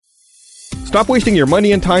Stop wasting your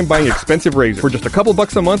money and time buying expensive razors. For just a couple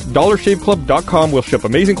bucks a month, DollarShaveClub.com will ship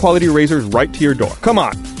amazing quality razors right to your door. Come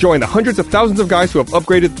on, join the hundreds of thousands of guys who have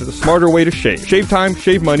upgraded to the smarter way to shave. Shave time,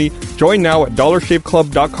 shave money. Join now at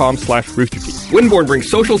DollarShaveClub.com/roosterteeth. Winborn brings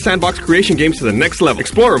social sandbox creation games to the next level.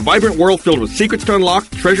 Explore a vibrant world filled with secrets to unlock,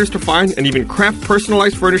 treasures to find, and even craft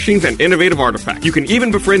personalized furnishings and innovative artifacts. You can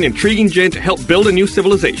even befriend intriguing Jinn to help build a new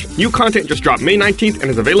civilization. New content just dropped May 19th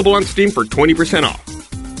and is available on Steam for 20% off.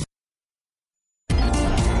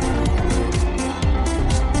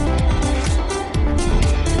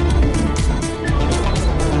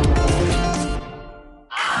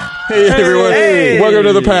 Hey everyone! Hey. Welcome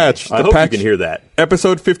to the patch. I hope you can hear that.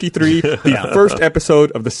 Episode 53, the first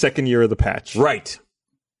episode of the second year of the patch. Right.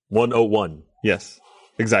 101. Yes,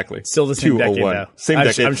 exactly. Still the same decade 201. now. Same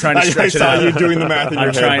decade. I'm trying to stretch it I out. saw you doing the math in your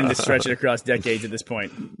I'm head. trying to stretch it across decades at this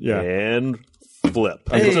point. Yeah. And flip.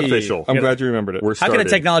 Hey. It's official. I'm glad you remembered it. We're How started. can a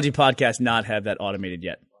technology podcast not have that automated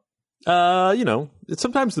yet?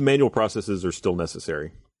 Sometimes the manual processes are still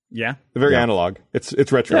necessary. Yeah? Very analog.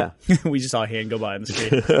 It's retro. Yeah. We just saw a hand go by on the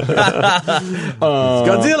screen.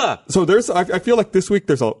 Godzilla! So I feel like this week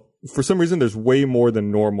for some reason there's way more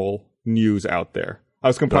than normal news out there. I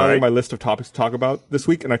was compiling my list of topics to talk about this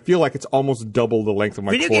week, and I feel like it's almost double the length of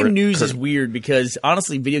my Video game news is weird because,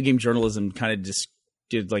 honestly, video game journalism kind of just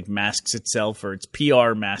masks itself, or its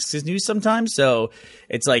PR masks its news sometimes. So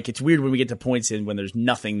it's like, it's weird when we get to points in when there's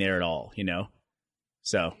nothing there at all, you know?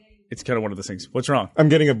 So it's kind of one of those things. What's wrong? I'm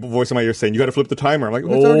getting a voice in my ear saying, you got to flip the timer. I'm like,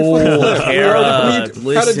 it's already flipped. Kara,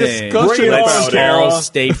 We had a discussion Bring it about on, it. Carol,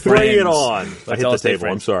 stay friends. Bring it on. I hit all the stay table.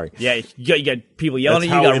 friends. I'm sorry. Yeah, you got people yelling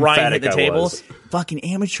That's at you. You how got Ryan at emphatic the I table. was. Fucking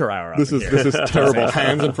amateur hour. This is terrible.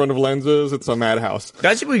 Hands in front of lenses. It's a madhouse.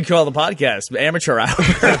 That's what we call the podcast, amateur hour.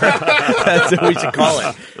 That's what we should call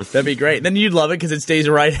it. That'd be great. Then you'd love it because it stays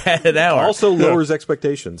right at an hour. Also lowers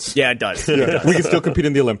expectations. Yeah, it does. Yeah. We can still compete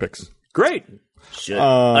in the Olympics. Great. Should.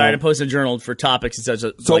 All right, I posted a journal for topics and such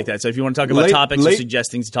like that. So if you want to talk about topics or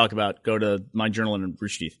suggest things to talk about, go to my journal and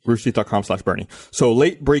Rooster Teeth. roosterteeth.com/Bernie. So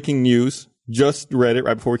late breaking news. Just read it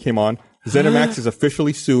right before we came on. ZeniMax is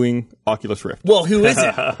officially suing Oculus Rift. Well, who is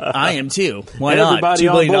it? I am too. Why not? Everybody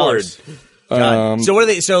 $2 billion. on board. God. So what are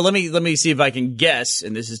they? So let me see if I can guess,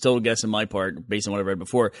 and this is total guess on my part based on what I've read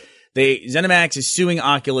before. ZeniMax is suing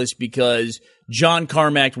Oculus because John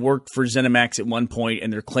Carmack worked for ZeniMax at one point,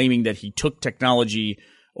 and they're claiming that he took technology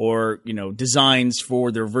or designs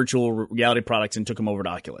for their virtual reality products and took them over to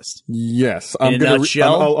Oculus. Yes. In a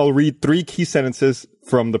nutshell? I'll read 3 key sentences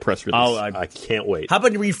from the press release. Oh, I can't wait. how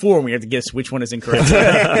about you read 4 and we have to guess which one is incorrect?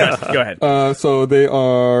 Go ahead. So they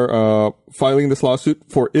are filing this lawsuit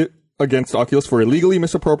against Oculus for illegally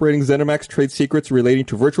misappropriating ZeniMax trade secrets relating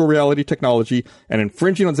to virtual reality technology and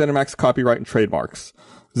infringing on ZeniMax copyright and trademarks.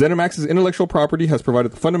 ZeniMax's intellectual property has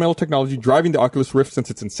provided the fundamental technology driving the Oculus Rift since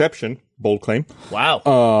its inception. Bold claim.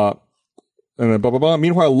 Wow. And then blah, blah, blah.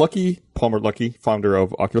 Meanwhile, Palmer Luckey, founder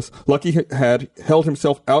of Oculus, Luckey had held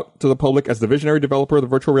himself out to the public as the visionary developer of the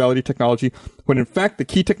virtual reality technology, when in fact the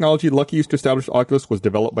key technology Luckey used to establish Oculus was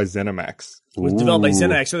developed by ZeniMax. It was developed by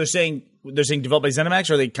ZeniMax. So they're saying developed by ZeniMax,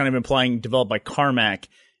 or are they kind of implying developed by Carmack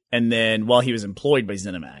and then while he was employed by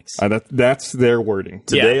ZeniMax? That's their wording.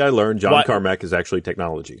 Today I learned John Carmack is actually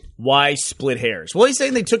technology. Why split hairs? Well, he's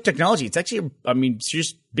saying they took technology. It's actually,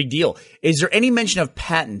 serious big deal. Is there any mention of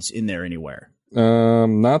patents in there anywhere?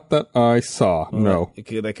 Not that I saw. No.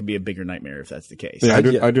 That could be a bigger nightmare if that's the case. Yeah,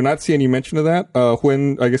 I do not see any mention of that.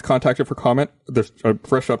 When I guess contacted for comment, there's a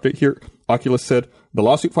fresh update here. Oculus said the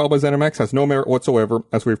lawsuit filed by ZeniMax has no merit whatsoever.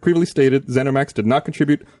 As we have previously stated, ZeniMax did not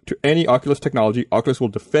contribute to any Oculus technology. Oculus will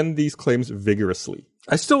defend these claims vigorously.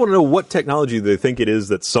 I still want to know what technology they think it is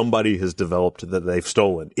that somebody has developed that they've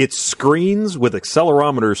stolen. It's screens with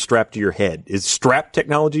accelerometers strapped to your head. Is strap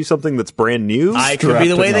technology something that's brand new? It could be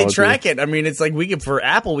the way they technology. track it. I mean, it's like for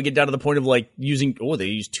Apple, we get down to the point of like they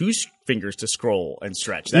use 2 fingers to scroll and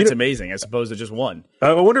stretch. That's amazing as opposed to just one.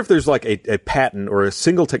 I wonder if there's like a patent or a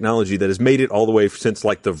single technology that has made it all the way since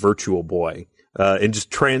like the Virtual Boy and just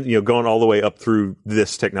going all the way up through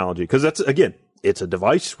this technology. Because that's, again, it's a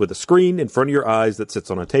device with a screen in front of your eyes that sits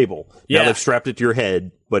on a table. Yeah. Now they've strapped it to your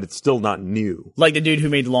head, but it's still not new. Like the dude who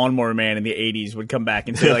made Lawnmower Man in the 80s would come back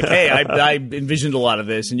and say like, hey, I envisioned a lot of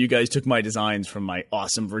this and you guys took my designs from my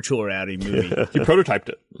awesome virtual reality movie. He prototyped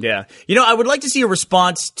it. Yeah. I would like to see a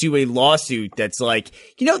response to a lawsuit that's like,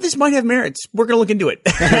 this might have merits. We're going to look into it.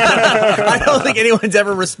 I don't think anyone's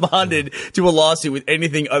ever responded to a lawsuit with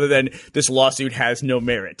anything other than this lawsuit has no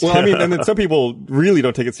merit. Well, I mean, and then some people really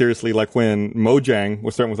don't take it seriously, like when Mojang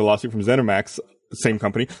was starting with a lawsuit from ZeniMax, same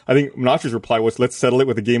company. I think Notch's reply was, let's settle it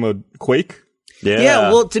with a game of Quake. Yeah,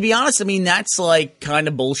 well, to be honest, I mean, that's like kind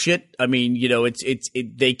of bullshit. I mean, you know,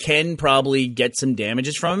 they can probably get some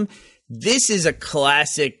damages from him. This is a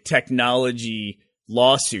classic technology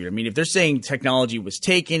lawsuit. I mean, if they're saying technology was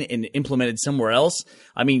taken and implemented somewhere else,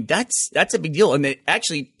 I mean, that's a big deal. And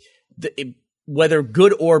actually, whether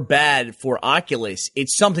good or bad for Oculus,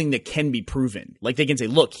 it's something that can be proven. Like they can say,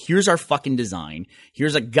 look, here's our fucking design.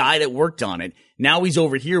 Here's a guy that worked on it. Now he's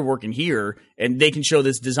over here working here, and they can show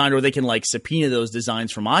this design, or they can like subpoena those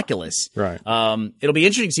designs from Oculus. Right. It'll be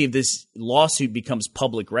interesting to see if this lawsuit becomes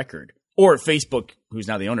public record, or if Facebook, who's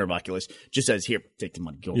now the owner of Oculus, just says, here, take the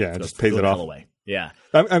money. Just pays it off. Away. Yeah.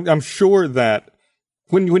 I'm sure that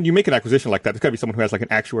when you make an acquisition like that, there's got to be someone who has like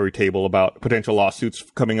an actuary table about potential lawsuits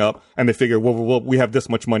coming up, and they figure, well, we have this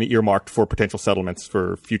much money earmarked for potential settlements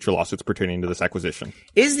for future lawsuits pertaining to this acquisition.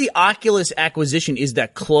 Is the Oculus acquisition, is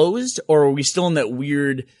that closed, or are we still in that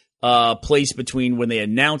weird place between when they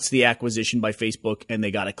announced the acquisition by Facebook and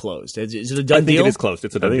they got it closed? Is it a done deal? It is closed.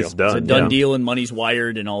 It's a done deal. It's done. It's a done deal, and money's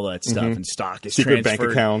wired and all that stuff, and stock is secret transferred,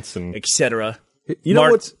 bank accounts, and etc. You know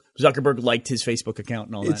what's Zuckerberg liked his Facebook account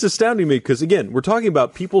and all that. It's astounding to me because, again, we're talking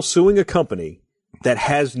about people suing a company that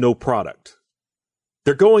has no product.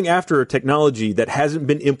 They're going after a technology that hasn't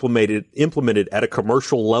been implemented at a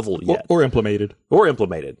commercial level yet. Or implemented.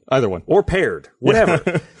 Either one. Or paired.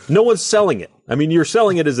 Whatever. No one's selling it. I mean, you're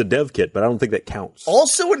selling it as a dev kit, but I don't think that counts.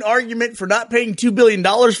 Also an argument for not paying $2 billion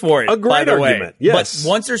for it. A great by the argument, way. yes. But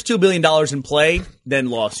once there's $2 billion in play, then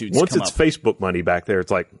lawsuits Once come it's up. Facebook money back there,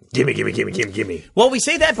 it's like, gimme. Well, we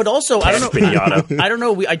say that, but also, I don't know. Pinata. I don't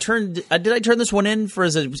know. Did I turn this one in for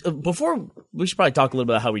before? We should probably talk a little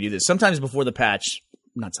bit about how we do this. Sometimes before the patch,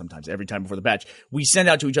 not sometimes, every time before the patch, we send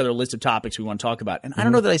out to each other a list of topics we want to talk about. And I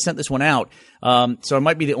don't know that I sent this one out. So I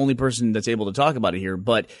might be the only person that's able to talk about it here.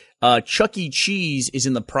 But Chuck E. Cheese is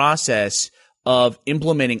in the process of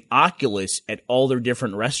implementing Oculus at all their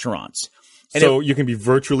different restaurants. And so you can be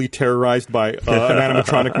virtually terrorized by an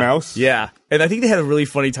animatronic mouse? Yeah. And I think they had a really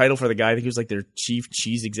funny title for the guy. I think he was like their chief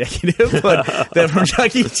cheese executive, but they're from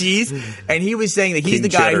Chuck E. Cheese. And he was saying that he's King the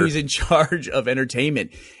guy Cheddar. who's in charge of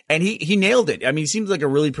entertainment. And he nailed it. I mean, he seems like a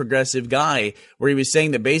really progressive guy, where he was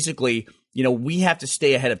saying that basically, you know, we have to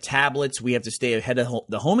stay ahead of tablets. We have to stay ahead of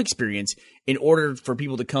the home experience in order for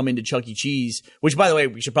people to come into Chuck E. Cheese, which, by the way,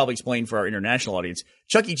 we should probably explain for our international audience.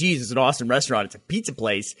 Chuck E. Cheese is an awesome restaurant. It's a pizza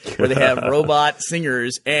place where they have robot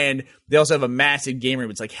singers, and they also have a massive game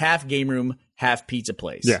room. It's like half game room, half pizza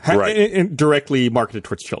place. Yeah, Right. and directly marketed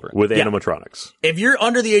towards children. With animatronics. If you're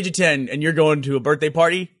under the age of 10 and you're going to a birthday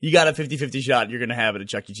party, you got a 50-50 shot you're going to have it at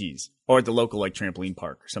Chuck E. Cheese or at the local like trampoline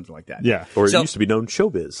park or something like that. Yeah. Or it So- used to be known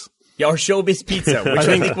Showbiz. Yeah, or Showbiz Pizza, which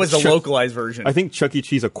I think was the Chuck- localized version. I think Chuck E.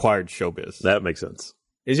 Cheese acquired Showbiz. That makes sense.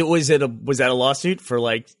 Was that a lawsuit for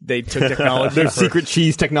like they took technology? Their for, secret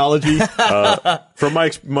cheese technology. From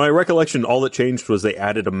my recollection, all that changed was they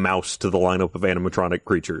added a mouse to the lineup of animatronic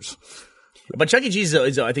creatures. But Chuck E. Cheese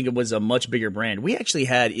I think it was a much bigger brand. We actually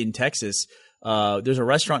had in Texas. There's a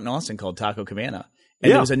restaurant in Austin called Taco Cabana,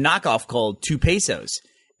 and there was a knockoff called 2 Pesos,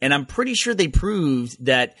 and I'm pretty sure they proved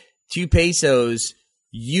that 2 Pesos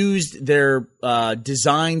used their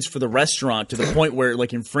designs for the restaurant to the point where it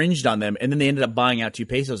like infringed on them, and then they ended up buying out 2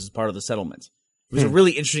 Pesos as part of the settlement. It was a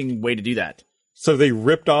really interesting way to do that. So they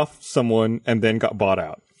ripped off someone and then got bought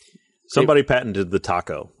out. Somebody patented the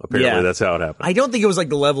taco. Apparently, Yeah. that's how it happened. I don't think it was like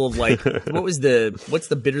the level of like what's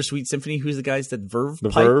the Bittersweet Symphony? Who's the guys that Verve? The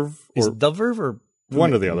pipe? Verve? Is Or it the Verve or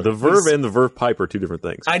one or the other. The Verve and the Verve Pipe are two different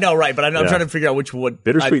things. I know, right? But I'm Yeah. trying to figure out which one.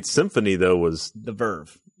 Bittersweet Symphony, though, was, The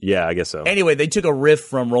Verve. yeah, I guess so. Anyway, they took a riff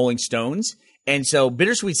from Rolling Stones. And so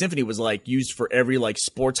Bittersweet Symphony was like used for every like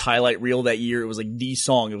sports highlight reel that year. It was like the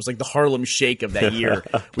song. It was like the Harlem Shake of that year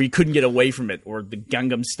where you couldn't get away from it, or the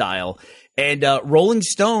Gangnam Style. And Rolling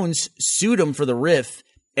Stones sued them for the riff,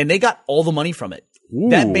 and they got all the money from it.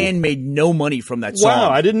 That band made no money from that song.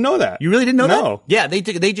 Wow, I didn't know that. You really didn't know that? No. Yeah, they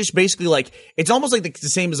just basically like, it's almost like the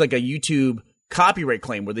same as like a YouTube copyright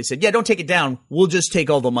claim where they said, yeah, don't take it down. We'll just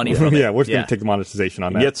take all the money from it. Yeah, we're just going to take the monetization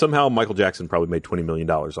on that. Yet somehow Michael Jackson probably made $20 million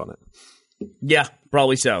on it. Yeah,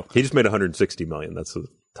 probably so. He just made $160 million. That's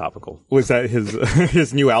topical. Was that his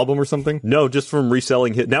his new album or something? No, just from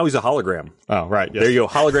reselling his. Now he's a hologram. Oh, right. Yes. There you go.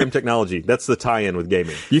 Hologram technology. That's the tie-in with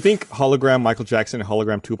gaming. You think hologram Michael Jackson and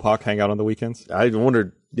hologram Tupac hang out on the weekends? I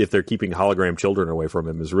wondered if they're keeping hologram children away from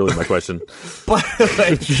him is really my question. By the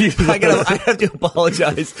way, I have to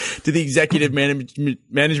apologize to the executive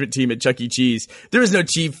management team at Chuck E. Cheese. There is no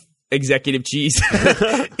chief executive cheese.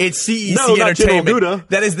 It's CEC No, not General Entertainment. Buddha.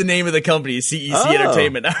 That is the name of the company, CEC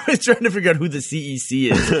Entertainment. I was trying to figure out who the CEC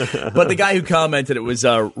is. But the guy who commented it was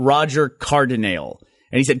Roger Cardinale.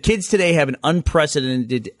 And he said, kids today have an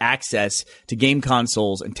unprecedented access to game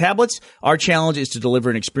consoles and tablets. Our challenge is to deliver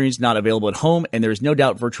an experience not available at home, and there is no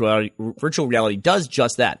doubt virtual reality does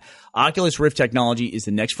just that. Oculus Rift technology is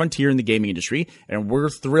the next frontier in the gaming industry, and we're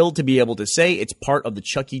thrilled to be able to say it's part of the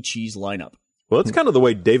Chuck E. Cheese lineup. Well, that's kind of the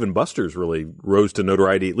way Dave & Buster's really rose to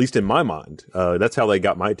notoriety, at least in my mind. That's how they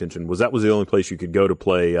got my attention, was that was the only place you could go to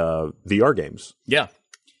play VR games. Yeah.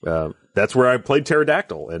 That's where I played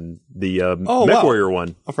Pterodactyl and the MechWarrior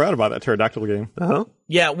one. I forgot about that Pterodactyl game. Uh-huh.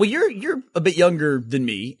 Yeah, well, you're a bit younger than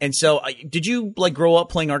me, and so did you like grow up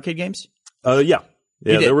playing arcade games? Yeah,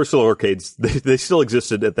 there were still arcades. They still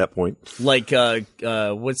existed at that point. Like,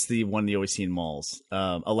 what's the one you always see in malls?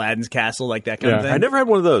 Aladdin's Castle, like that kind of thing? I never had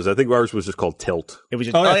one of those. I think ours was just called Tilt. It was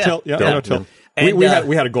just, Tilt. Yeah, Tilt. Tilt. And, we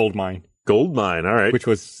had a gold mine. Gold mine, all right. Which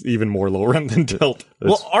was even more low rent than Tilt.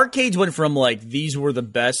 Well, arcades went from like these were the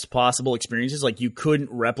best possible experiences. Like you couldn't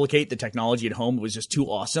replicate the technology at home. It was just too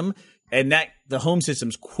awesome. And that the home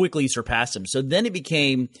systems quickly surpassed them. So then it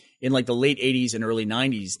became in like the late 80s and early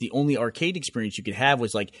 90s, the only arcade experience you could have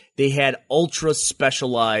was like they had ultra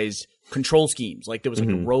specialized control schemes. Like there was like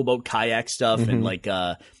a rowboat kayak stuff and like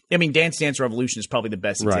Dance Dance Revolution is probably the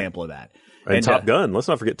best example of that. And Top Gun. Let's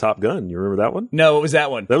not forget Top Gun. You remember that one? No, what was that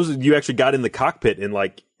one? That was you actually got in the cockpit and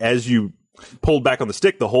like as you pulled back on the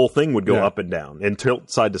stick, the whole thing would go up and down and tilt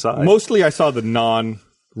side to side. Mostly I saw the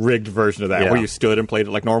non-rigged version of that where you stood and played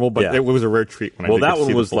it like normal, but it was a rare treat when I did that get to one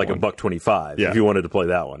see was the like full one. $1.25 if you wanted to play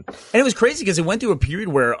that one. And it was crazy because it went through a period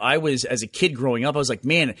where I was, as a kid growing up, I was like,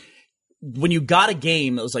 man, when you got a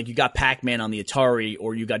game, it was like you got Pac-Man on the Atari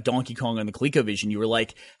or you got Donkey Kong on the ColecoVision, you were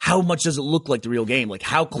like, how much does it look like the real game? Like,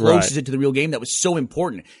 how close is it to the real game? That was so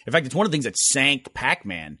important. In fact, it's one of the things that sank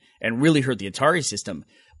Pac-Man and really hurt the Atari system.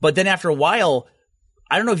 But then after a while,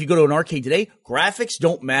 I don't know if you go to an arcade today, graphics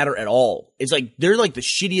don't matter at all. It's like, they're like the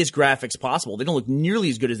shittiest graphics possible. They don't look nearly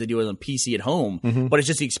as good as they do on PC at home, but it's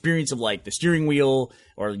just the experience of like the steering wheel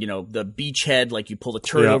or, you know, the beach head, like you pull the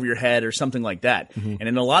turret over your head or something like that. And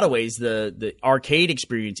in a lot of ways, the arcade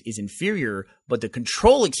experience is inferior, but the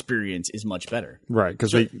control experience is much better. Right,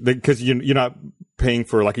 because you're not paying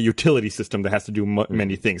for like a utility system that has to do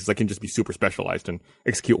many things. That can just be super specialized and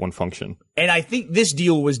execute one function. And I think this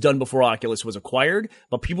deal was done before Oculus was acquired,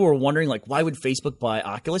 but people were wondering, like, why would Facebook buy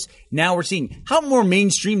Oculus? Now we're seeing how more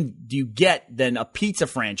mainstream do you get than a pizza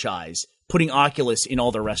franchise putting Oculus in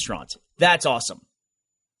all their restaurants? That's awesome.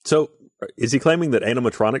 So is he claiming that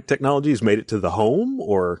animatronic technology has made it to the home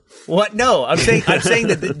or what? No, I'm saying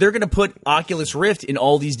that they're going to put Oculus Rift in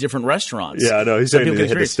all these different restaurants. Yeah, I know. He's saying they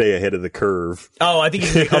had to stay ahead of the curve. Oh, I think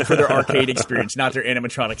he's up for their arcade experience, not their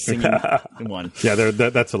animatronic singing one. Yeah,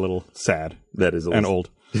 that's a little sad. That is a and little old.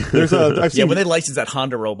 There's when they license that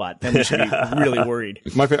Honda robot, then we should be really worried.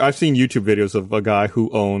 I've seen YouTube videos of a guy who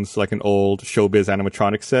owns like an old Showbiz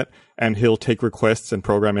animatronic set, and he'll take requests and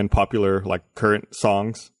program in popular like current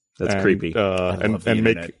songs. That's creepy. And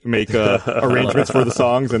make arrangements for the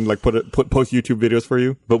songs and like post YouTube videos for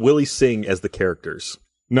you. But will he sing as the characters?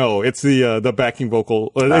 No, it's the backing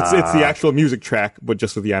vocal. It's the actual music track, but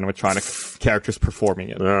just with the animatronic characters performing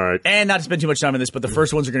it. All right. And not to spend too much time on this, but the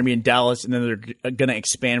first ones are going to be in Dallas, and then they're going to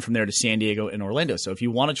expand from there to San Diego and Orlando. So if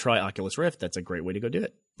you want to try Oculus Rift, that's a great way to go do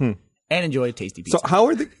it. And enjoy a tasty pizza. So how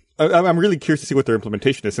are I'm really curious to see what their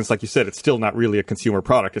implementation is, since, like you said, it's still not really a consumer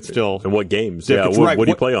product. It's still and what games? Yeah, what do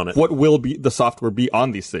you play on it? What will be the software be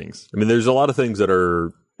on these things? I mean, there's a lot of things that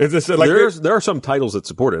are. Is this like there are some titles that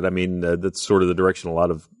support it. I mean, that's sort of the direction a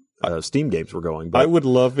lot of Steam games were going. But I would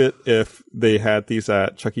love it if they had these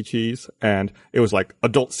at Chuck E. Cheese and it was like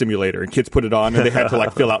adult simulator and kids put it on and they had to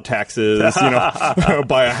like fill out taxes,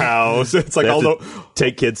 buy a house. It's like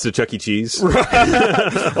take kids to Chuck E. Cheese.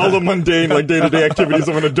 Right. All the mundane like day-to-day activities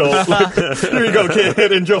of an adult. Like, here you go,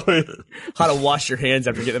 kid, enjoy. How to wash your hands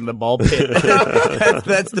after getting in the ball pit.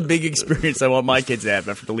 That's the big experience I want my kids to have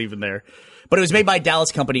after leaving there. But it was made by a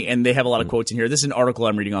Dallas company and they have a lot of quotes in here. This is an article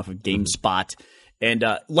I'm reading off of GameSpot. And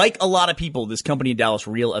like a lot of people, this company in Dallas,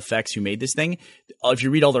 Real Effects, who made this thing, if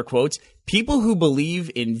you read all their quotes, people who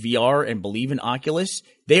believe in VR and believe in Oculus,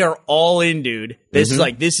 they are all in, dude. This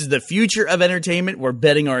is the future of entertainment. We're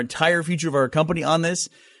betting our entire future of our company on this.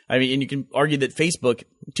 I mean, and you can argue that Facebook,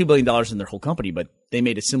 $2 billion in their whole company, but they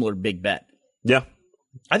made a similar big bet. Yeah.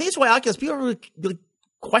 I think that's why Oculus, people are really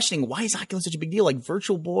questioning, why is Oculus such a big deal? Like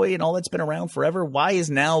Virtual Boy and all that's been around forever. Why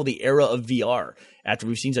is now the era of VR after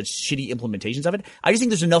we've seen such shitty implementations of it? I just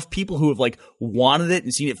think there's enough people who have like wanted it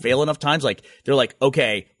and seen it fail enough times. Like they're like,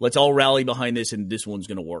 okay, let's all rally behind this and this one's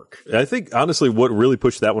going to work. I think honestly what really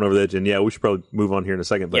pushed that one over the edge, and yeah, we should probably move on here in a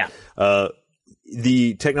second, but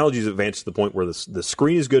the technology has advanced to the point where the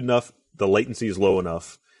screen is good enough, the latency is low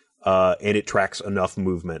enough, and it tracks enough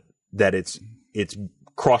movement that it's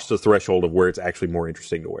crossed the threshold of where it's actually more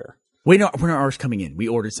interesting to wear. Wait, no, when are ours coming in? We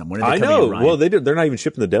ordered some. When are they I coming know. in, Ryan? Well, they're not even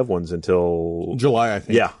shipping the dev ones until July, I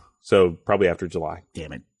think. Yeah, so probably after July.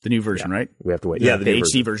 Damn it. The new version, right? We have to wait. The new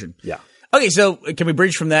HD version. Yeah. Okay, so can we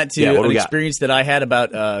bridge from that to Yeah, what do an we got? experience that I had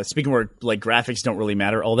about, speaking where like graphics don't really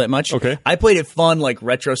matter all that much. Okay. I played a fun like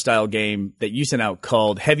retro style game that you sent out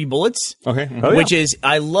called Heavy Bullets. Okay. Oh, yeah. Which is,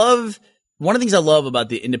 one of the things I love about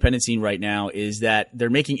the independent scene right now is that they're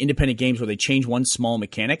making independent games where they change one small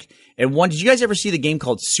mechanic. And did you guys ever see the game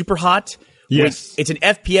called Super Hot? Yes. It's an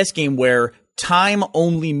FPS game where time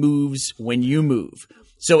only moves when you move.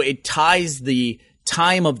 So it ties the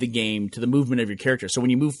time of the game to the movement of your character. So when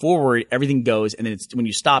you move forward, everything goes, and then when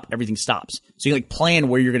you stop, everything stops. So you like plan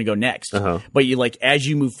where you're going to go next. But you like, as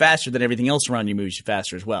you move faster, then everything else around you moves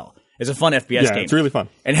faster as well. It's a fun FPS game. It's really fun.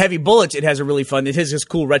 And Heavy Bullets, it has a really fun, it has this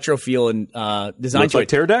cool retro feel and design Looks to like it.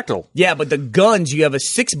 pterodactyl. Yeah, but the guns, you have a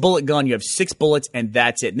 6-bullet gun, you have 6 bullets, and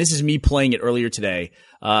that's it. And this is me playing it earlier today.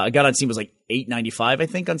 I got on Steam, it was like $8.95, I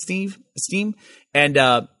think, on Steam.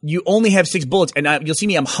 And you only have 6 bullets, and you'll see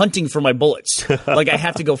me, I'm hunting for my bullets. Like, I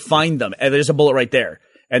have to go find them, and there's a bullet right there.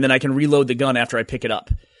 And then I can reload the gun after I pick it up.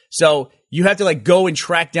 So you have to, like, go and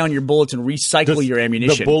track down your bullets and recycle your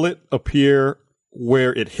ammunition. The bullet appear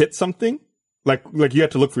where it hits something? Like you have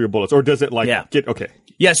to look for your bullets, or does it get okay?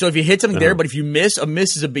 Yeah, so if you hit something there, but if you miss, a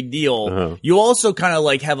miss is a big deal. You also kind of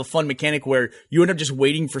like have a fun mechanic where you end up just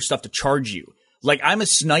waiting for stuff to charge you. Like, I'm a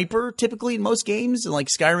sniper typically in most games, and like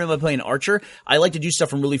Skyrim, I play an archer. I like to do stuff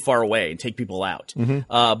from really far away and take people out.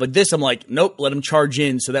 But this, I'm like, nope, let them charge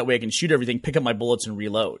in so that way I can shoot everything, pick up my bullets, and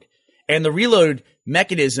reload. And the reload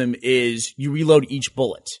mechanism is you reload each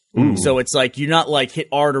bullet. So it's like you're not like hit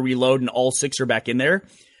R to reload and all 6 are back in there.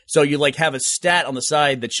 So you like have a stat on the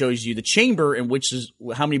side that shows you the chamber and which is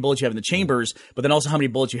how many bullets you have in the chambers, but then also how many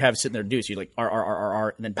bullets you have sitting there to do. So you like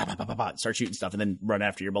R, and then start shooting stuff and then run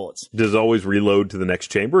after your bullets. Does it always reload to the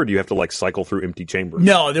next chamber, or do you have to like cycle through empty chambers?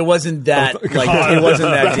 No, there wasn't that. It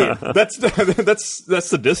wasn't that deep. That's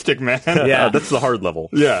sadistic, man. Yeah. That's the hard level.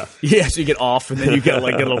 Yeah. Yeah, so you get off and then you get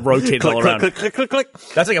like it'll rotate all around. Click.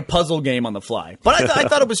 That's like a puzzle game on the fly. But I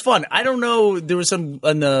thought it was fun. I don't know. There was some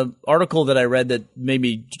in the article that I read that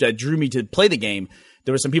drew me to play the game.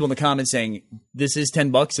 There were some people in the comments saying this is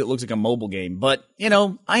 $10. It looks like a mobile game, but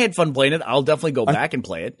I had fun playing it. I'll definitely go back and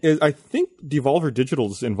play it. I think Devolver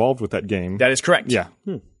Digital's involved with that game. That is correct. Yeah.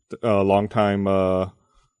 Longtime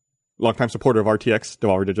supporter of RTX,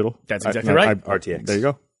 Devolver Digital. That's exactly right. RTX. There you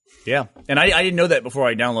go. Yeah, and I didn't know that before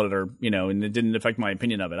I downloaded it, and it didn't affect my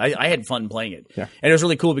opinion of it. I had fun playing it. Yeah. And it was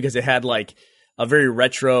really cool because it had like a very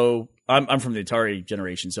retro. I'm from the Atari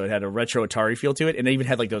generation, so it had a retro Atari feel to it, and it even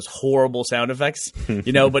had like those horrible sound effects,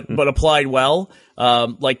 but applied well.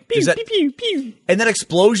 Like pew, pew, pew, pew. And that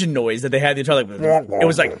explosion noise that they had the Atari, like, it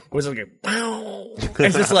was like it's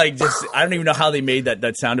just I don't even know how they made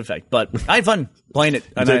that sound effect, but I had fun playing it.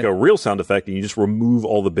 You take a real sound effect and you just remove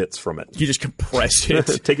all the bits from it. You just compress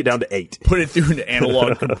it, take it down to 8, put it through an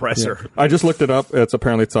analog compressor. Yeah. I just looked it up.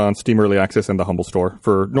 It's on Steam Early Access in the Humble Store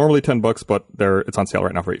for normally $10, but it's on sale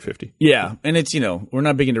right now for $8.50. Yeah, and it's we're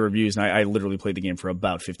not big into reviews, and I literally played the game for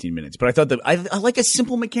about 15 minutes. But I thought that I like a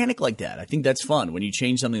simple mechanic like that. I think that's fun when you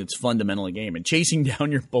change something that's fundamental in a game. And chasing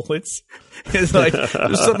down your bullets is like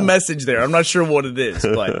there's some message there. I'm not sure what it is,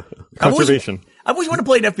 but conservation. I've always wanted to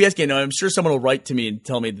play an FPS game. Now, I'm sure someone will write to me and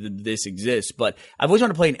tell me that this exists, but I've always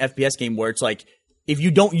wanted to play an FPS game where it's like if you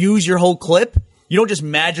don't use your whole clip, you don't just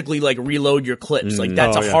magically like reload your clips. Like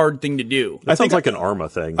that's a hard thing to do. That sounds like an Arma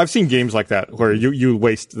thing. I've seen games like that where you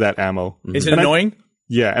waste that ammo. Is it annoying?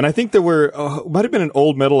 Yeah, and I think there might have been an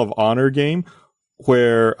old Medal of Honor game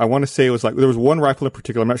where I want to say it was like there was one rifle in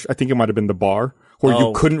particular. I'm not sure, I think it might have been the bar where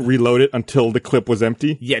you couldn't reload it until the clip was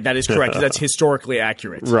empty. Yeah, that is correct. That's historically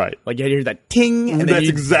accurate. Right. Like you hear that ting, and that's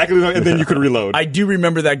exactly right, and then you could reload. I do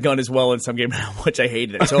remember that gun as well in some game how much I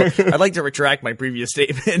hated it. So I'd like to retract my previous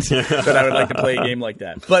statement that I would like to play a game like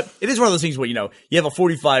that. But it is one of those things where, you have a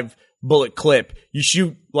 45 bullet clip, you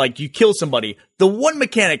shoot, like you kill somebody. The one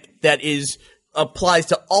mechanic that applies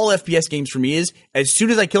to all FPS games for me is as soon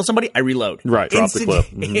as I kill somebody, I reload. Right. Drop the clip.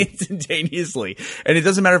 Instantaneously. And it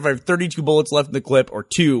doesn't matter if I have 32 bullets left in the clip or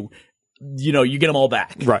 2, you get them all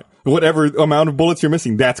back. Right. Whatever amount of bullets you're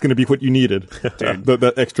missing, that's going to be what you needed.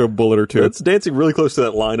 That extra bullet or 2. It's dancing really close to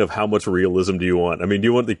that line of how much realism do you want? I mean, do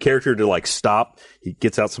you want the character to like stop? He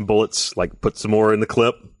gets out some bullets, like put some more in the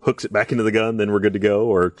clip, hooks it back into the gun, then we're good to go.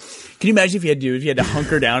 Or can you imagine if you had to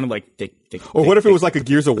hunker down and like or what if it was like a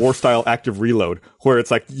Gears of War style active reload, where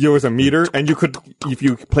it's like there was a meter, and you could, if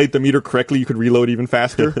you played the meter correctly, you could reload even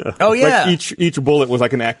faster. Oh yeah, like each bullet was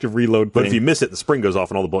like an active reload. But thing. if you miss it, the spring goes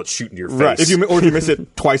off and all the bullets shoot into your face. Right. If you miss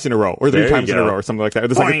it twice in a row or three There you times in a go. row or something like that,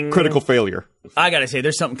 it's like a critical failure. I gotta say,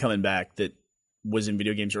 there's something coming back that was in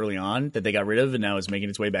video games early on that they got rid of and now is making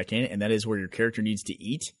its way back in, and that is where your character needs to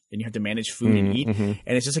eat and you have to manage food and eat. And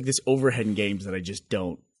it's just like this overhead in games that I just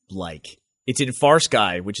don't like. It's in Far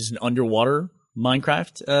Sky, which is an underwater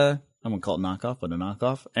Minecraft. I'm gonna call it knockoff, but a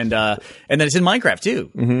knockoff. And then it's in Minecraft too.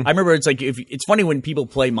 I remember it's like it's funny when people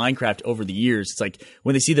play Minecraft over the years. It's like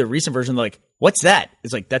when they see the recent version, they're like, "What's that?"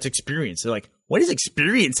 It's like that's experience. They're like, "What is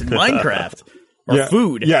experience in Minecraft?" Or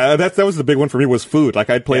food. Yeah, that was the big one for me was food. Like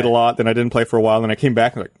I'd played a lot, then I didn't play for a while, then I came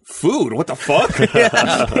back and like, food? What the fuck?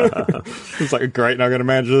 It's like, great, now I gotta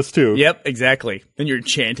manage this too. Yep, exactly. Then you're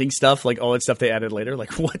chanting stuff, like all that stuff they added later.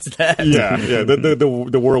 Like, what's that? Yeah.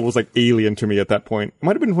 The world was like alien to me at that point. It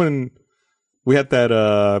might have been when we had that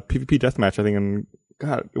PvP deathmatch, I think, and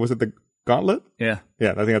God, was it the Gauntlet? Yeah.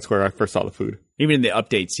 Yeah, I think that's where I first saw the food. Even in the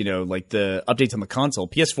updates, like the updates on the console.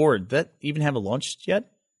 PS4, did that even have a launch yet?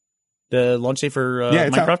 The launch date for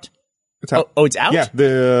it's Minecraft? Out. It's out. Oh, it's out? Yeah.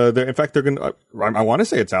 In fact, they're gonna. I want to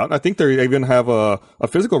say it's out. I think they even have a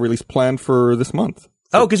physical release planned for this month.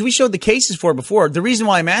 Oh, because we showed the cases for it before. The reason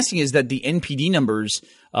why I'm asking is that the NPD numbers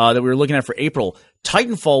that we were looking at for April,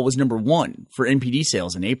 Titanfall was number 1 for NPD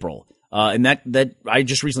sales in April. And that I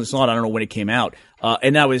just recently saw it. I don't know when it came out.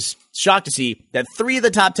 And I was shocked to see that 3 of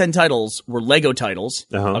the top 10 titles were Lego titles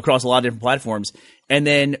across a lot of different platforms. And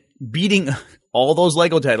then beating all those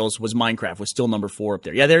Lego titles was Minecraft, was still number 4 up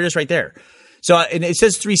there. Yeah, there it is right there. So, and it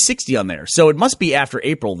says 360 on there. So it must be after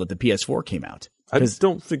April that the PS4 came out. I just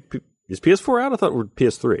don't think is PS4 out? I thought it was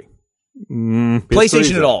PS3.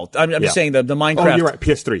 PlayStation at all. I'm just saying the Minecraft. Oh, you're right.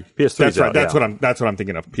 PS3. PS3. That's right. Out, that's what I'm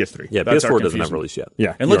thinking of. PS3. Yeah, That's our PS4 doesn't have confusion. release yet.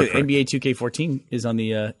 Yeah. And look at NBA 2K14 is on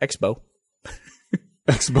the Expo.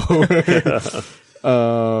 Expo.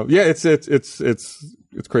 Yeah,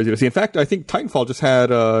 it's crazy to see. In fact, I think Titanfall just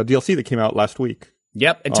had a DLC that came out last week.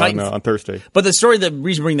 Yep, and on Thursday. But the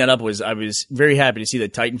reason I bring that up was I was very happy to see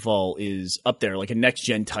that Titanfall is up there, like a next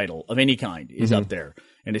gen title of any kind is up there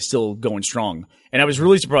and is still going strong. And I was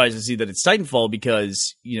really surprised to see that it's Titanfall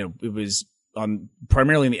because it was on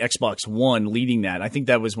primarily in the Xbox One leading that. I think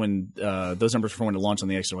that was when those numbers were going to launch on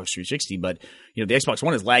the Xbox 360. But the Xbox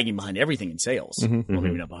One is lagging behind everything in sales. Well,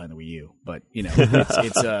 maybe not behind the Wii U, but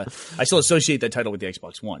it's I still associate that title with the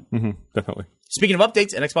Xbox One. Definitely. Speaking of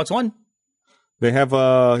updates and Xbox One. They have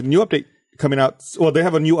a new update coming out. Well, they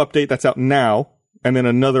have a new update that's out now, and then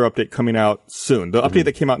another update coming out soon. The update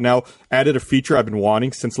that came out now added a feature I've been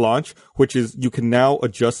wanting since launch, which is you can now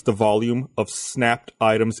adjust the volume of snapped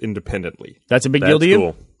items independently. That's a big deal to you?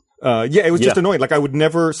 Cool. Yeah, it was just annoying. Like, I would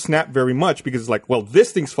never snap very much because it's like, well,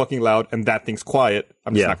 this thing's fucking loud and that thing's quiet.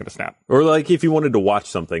 I'm just not going to snap. Or like if you wanted to watch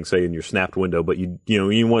something, say in your snapped window, but you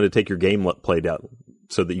wanted to take your game played out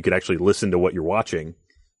so that you could actually listen to what you're watching.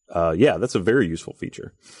 That's a very useful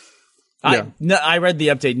feature. I read the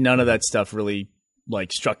update. None of that stuff really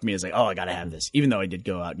struck me as like, oh, I got to have this. Even though I did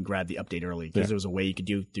go out and grab the update early because there was a way you could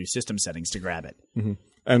do through system settings to grab it.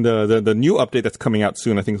 And the new update that's coming out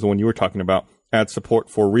soon, I think is the one you were talking about, adds support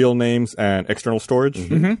for real names and external storage.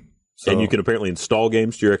 So, and you can apparently install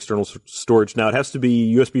games to your external storage. Now, it has to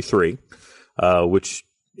be USB 3, which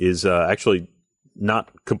is actually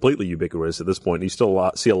not completely ubiquitous at this point. You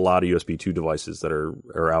still see a lot of USB 2 devices that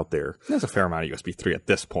are out there. There's a fair amount of USB 3 at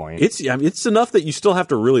this point. It's enough that you still have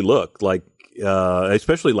to really look, like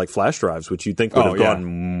especially like flash drives, which you'd think would have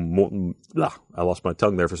gone. I lost my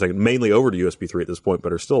tongue there for a second. Mainly over to USB 3 at this point,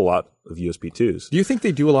 but are still a lot of USB 2s. Do you think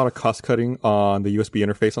they do a lot of cost cutting on the USB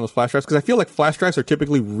interface on those flash drives? Because I feel like flash drives are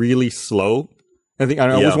typically really slow. I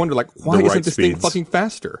always wonder, why isn't this thing fucking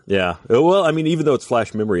faster? Yeah. Well, I mean, even though it's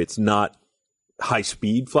flash memory, it's not high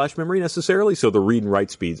speed flash memory necessarily. So the read and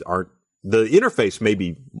write speeds aren't. The interface may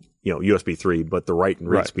be, USB 3, but the write and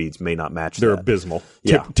read speeds may not match. They're that. abysmal.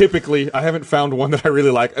 Yeah. Typically, I haven't found one that I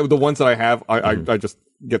really like. The ones that I have, I just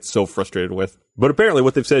get so frustrated with. But apparently,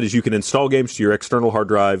 what they've said is you can install games to your external hard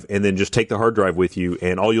drive and then just take the hard drive with you,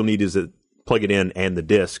 and all you'll need is plug it in and the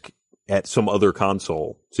disc at some other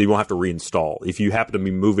console, so you won't have to reinstall. If you happen to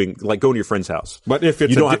be moving, like going to your friend's house, but if it's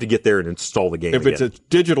you don't have to get there and install the game. If it's a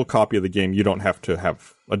digital copy of the game, you don't have to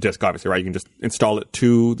have a disc, obviously, right? You can just install it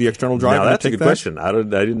to the external drive. Now that's a good question. I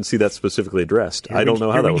didn't see that specifically addressed. I don't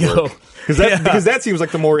know how that would work because that seems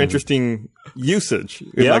like the more interesting usage.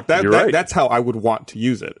 Yeah, like that, you're right. That's how I would want to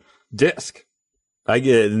use it. Disc.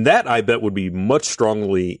 And that I bet would be much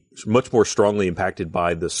more strongly impacted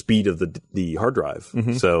by the speed of the hard drive.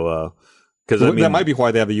 Mm-hmm. So, because I mean, that might be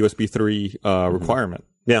why they have a USB 3 requirement.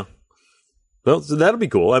 Yeah. Well, so that'll be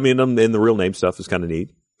cool. I mean, and the real name stuff is kind of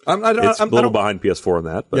neat. It's a little behind PS4 on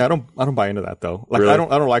that. But. Yeah, I don't buy into that though. Like, Really? I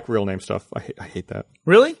don't like real name stuff. I hate that.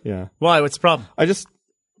 Really? Yeah. Why? What's the problem? I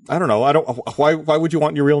don't know. Why would you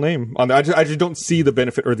want your real name on there? I just don't see the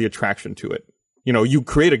benefit or the attraction to it. You know, you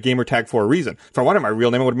create a gamer tag for a reason. If I wanted my real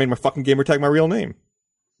name, I would have made my fucking gamer tag my real name.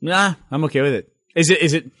 Nah, I'm okay with it. Is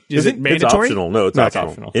it It's mandatory? optional. No, it's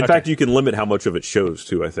optional. In fact, you can limit how much of it shows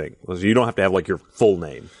too, I think. So you don't have to have like your full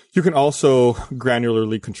name. You can also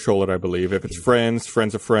granularly control it, I believe. If it's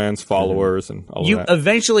friends of friends, followers, and all You of that.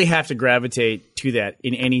 eventually have to gravitate to that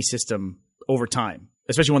in any system over time,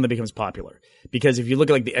 especially one that becomes popular. Because if you look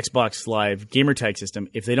at like the Xbox Live gamer tag system,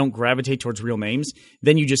 if they don't gravitate towards real names,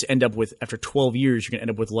 then you just end up with, after 12 years, you're going to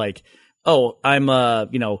end up with like, oh, I'm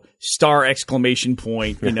star exclamation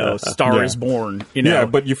point, star Yeah. is born, Yeah,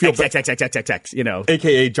 but you feel XXXXXX,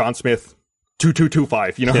 AKA John Smith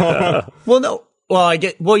 2225, Well, no.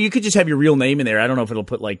 Well, you could just have your real name in there. I don't know if will it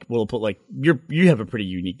put like you have a pretty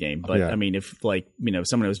unique name, but Yeah. I mean, if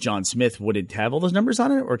someone was John Smith, would it have all those numbers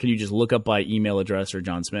on it, or can you just look up by email address or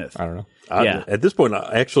John Smith? I don't know. Yeah. At this point,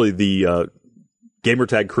 actually, the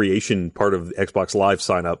gamertag creation part of Xbox Live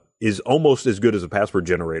sign up is almost as good as a password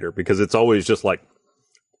generator because it's always just like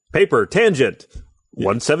paper tangent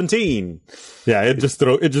 117. Yeah, it just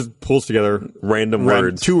pulls together Random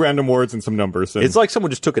words. 2 random words and some numbers. And It's like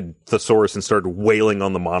someone just took a thesaurus and started wailing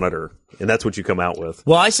on the monitor, and that's what you come out with.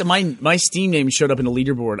 Well, my Steam name showed up in the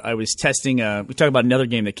leaderboard. I was testing. We talked about another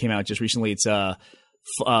game that came out just recently. It's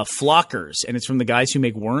Flockers, and it's from the guys who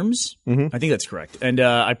make Worms. Mm-hmm. I think that's correct. And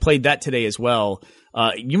I played that today as well.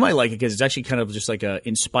 You might like it because it's actually kind of just like a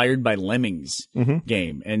inspired by Lemmings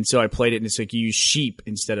game. And so I played it, and it's like you use sheep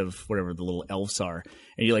instead of whatever the little elves are,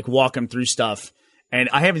 and you like walk them through stuff. And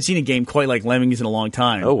I haven't seen a game quite like Lemmings in a long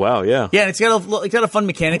time. Oh wow, yeah, yeah. And it's got a fun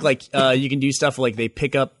mechanic. Like you can do stuff like they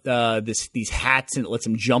pick up these hats, and it lets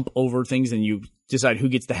them jump over things, and you decide who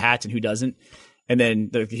gets the hats and who doesn't. And then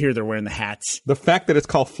here they're wearing the hats. the fact that it's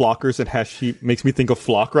called Flockers and has sheep makes me think of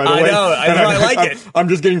Flock right away. I like it. I'm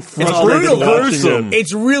just getting frustrated brutal. watching Gruesome. it.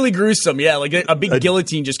 It's really gruesome. Yeah, like a big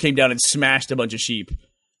guillotine just came down and smashed a bunch of sheep.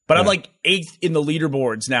 But I'm like 8th in the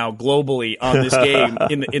leaderboards now globally on this game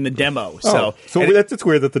in the demo. So It's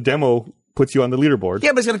weird that the demo puts you on the leaderboard.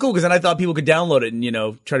 yeah, but it's kind of cool because then I thought people could download it and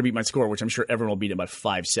try to beat my score, which I'm sure everyone will beat in about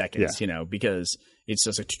 5 seconds. Because it's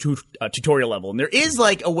just a tutorial level, and there is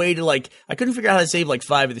like a way to I couldn't figure out how to save like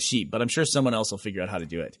 5 of the sheep, but I'm sure someone else will figure out how to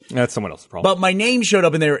do it. That's someone else's problem. But my name showed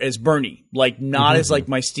up in there as Bernie, like not as like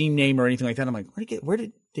my Steam name or anything like that. I'm like, where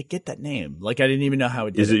did they get that name? Like I didn't even know how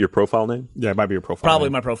it did. Is it your profile name? Yeah, it might be your profile. Probably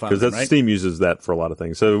name. my profile Because name, that's right? Steam uses that for a lot of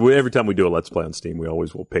things. So every time we do a Let's Play on Steam, we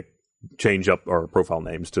always will change up our profile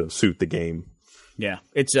names to suit the game. Yeah,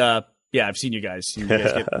 it's I've seen you guys. You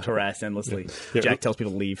guys get harassed endlessly. Jack tells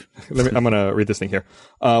people to leave. I'm going to read this thing here.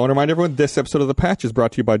 I want to remind everyone this episode of The Patch is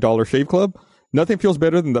brought to you by Dollar Shave Club. Nothing feels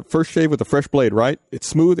better than the first shave with a fresh blade, right? It's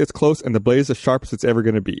smooth, it's close, and the blade is as sharp as it's ever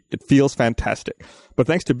going to be. It feels fantastic. But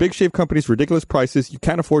thanks to Big Shave Company's ridiculous prices, you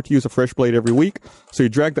can't afford to use a fresh blade every week, so you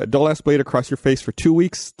drag that dull-ass blade across your face for 2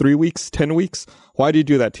 weeks, 3 weeks, 10 weeks. Why do you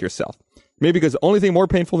do that to yourself? Maybe because the only thing more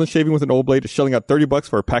painful than shaving with an old blade is shelling out $30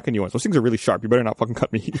 for a pack of new ones. Those things are really sharp. You better not fucking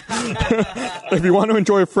cut me. If you want to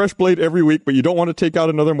enjoy a fresh blade every week, but you don't want to take out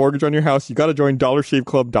another mortgage on your house, you got to join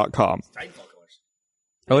DollarShaveClub.com.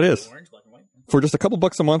 Oh, it is. For just a couple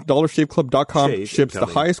bucks a month, DollarShaveClub.com ships the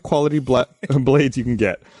highest quality blades you can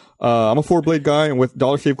get. I'm a 4-blade guy, and with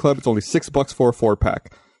Dollar Shave Club, it's only $6 for a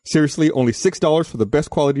 4-pack. Seriously, only $6 for the best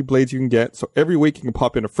quality blades you can get. So every week you can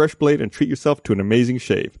pop in a fresh blade and treat yourself to an amazing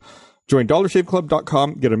shave. Join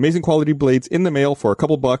DollarShaveClub.com, get amazing quality blades in the mail for a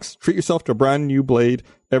couple bucks. Treat yourself to a brand new blade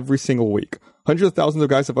every single week. Hundreds of thousands of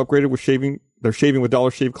guys have upgraded with shaving. They're shaving with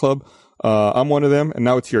Dollar Shave Club. I'm one of them, and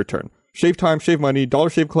now it's your turn. Shave time, shave money,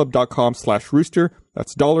 DollarShaveClub.com/rooster.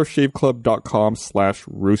 That's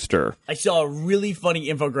DollarShaveClub.com/rooster. I saw a really funny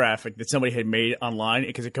infographic that somebody had made online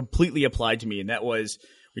because it completely applied to me, and that was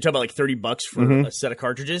we talked about like $30 for a set of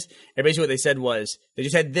cartridges. And basically what they said was they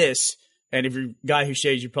just had this, and if you're a guy who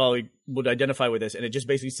shaves, you probably would identify with this, and it just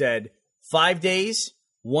basically said 5 days,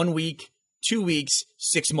 1 week, 2 weeks,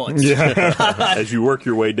 6 months. As you work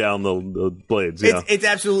your way down the blades. Yeah. It's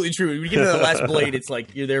absolutely true. When you get to the last blade, it's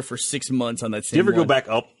like you're there for 6 months on that same Do you ever one. go back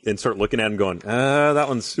up and start looking at it and going, that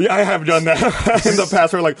one's... Yeah, I have done that in the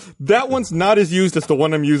past. Where like, that one's not as used as the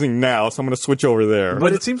one I'm using now, so I'm going to switch over there.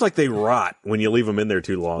 But it seems like they rot when you leave them in there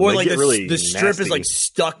too long. Or they like get really the strip nasty. is like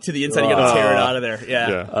stuck to the inside. You got to tear it out of there.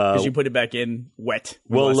 Yeah, because you put it back in wet.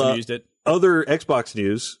 When last time you used it. Other Xbox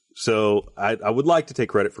news. So I would like to take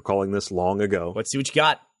credit for calling this long ago. Let's see what you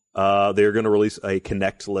got. They're going to release a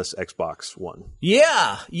Kinect-less Xbox One.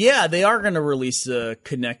 Yeah, they are going to release a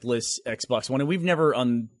Kinect-less Xbox One. And we've never,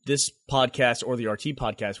 on this podcast or the RT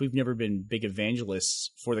podcast, we've never been big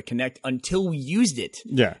evangelists for the Kinect until we used it.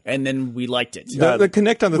 Yeah. And then we liked it. The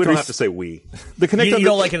Kinect on the We don't have to say we. The Kinect You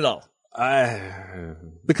don't like it at all.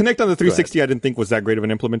 The Kinect on the 360 I didn't think was that great of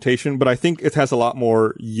an implementation, but I think it has a lot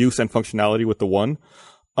more use and functionality with the One.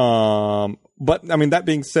 But I mean, that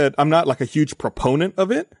being said, I'm not like a huge proponent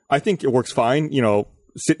of it. I think it works fine, in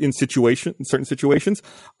certain situations.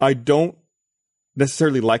 I don't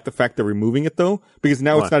necessarily like the fact they're removing it though, because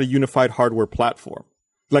now it's not a unified hardware platform.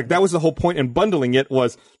 Like that was the whole point in bundling it,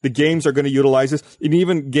 was the games are going to utilize this. And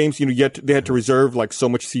even games, they had to reserve like so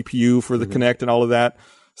much CPU for the Kinect and all of that.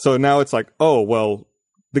 So now it's like, oh, well,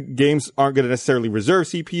 the games aren't going to necessarily reserve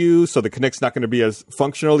CPU, so the Kinect's not going to be as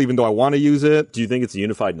functional, even though I want to use it. Do you think it's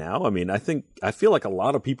unified now? I mean, I feel like a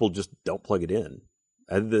lot of people just don't plug it in.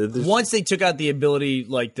 Once they took out the ability,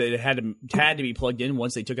 like that it had to be plugged in.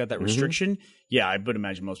 Once they took out that restriction, yeah, I would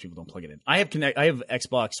imagine most people don't plug it in. I have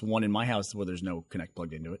Xbox One in my house where there's no Kinect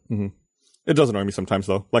plugged into it. Mm-hmm. It does annoy me sometimes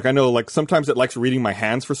though. Like I know, like sometimes it likes reading my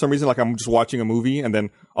hands for some reason. Like I'm just watching a movie and then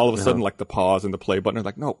all of a sudden, like the pause and the play button are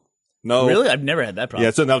like, no. Really, I've never had that problem.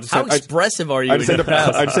 Yeah, so now how expressive are you? I just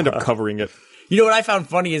end up covering it. You know what I found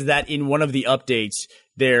funny is that in one of the updates,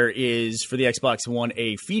 there is, for the Xbox One,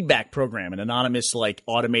 a feedback program, an anonymous, like,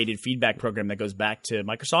 automated feedback program that goes back to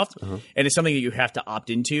Microsoft. And it's something that you have to opt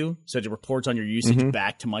into, so it reports on your usage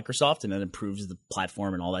back to Microsoft, and then improves the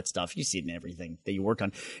platform and all that stuff. You see it in everything that you work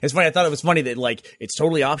on. It's funny, I thought it was funny that, like, it's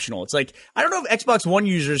totally optional. It's like, I don't know if Xbox One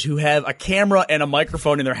users who have a camera and a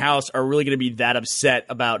microphone in their house are really going to be that upset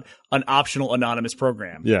about an optional anonymous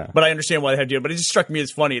program. Yeah. But I understand why they have to do it. But it just struck me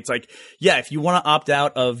as funny. It's like, yeah, if you want to opt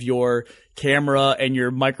out of your camera and your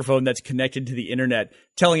microphone that's connected to the internet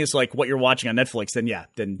telling us like what you're watching on Netflix, then you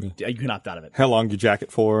can opt out of it. How long you jack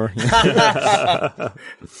it for? But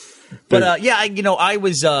I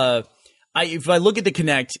was if I look at the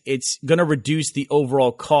Kinect, it's going to reduce the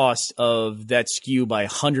overall cost of that SKU by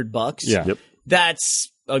 $100. Yeah. Yep. That's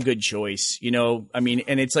a good choice, I mean,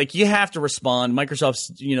 and it's like you have to respond. Microsoft's,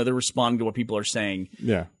 they're responding to what people are saying.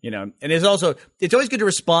 Yeah. And it's always good to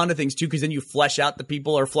respond to things too, because then you flush out the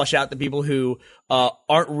people who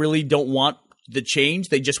don't want the change.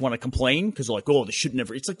 They just want to complain because they're like, oh, they should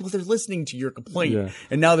never. It's like, well, they're listening to your complaint. Yeah.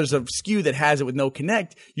 And now there's a SKU that has it with no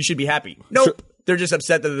Kinect. You should be happy. Nope. They're just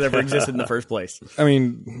upset that it ever existed in the first place. I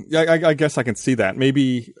mean, I guess I can see that.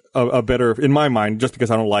 Maybe a better, in my mind, just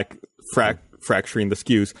because I don't like fracturing the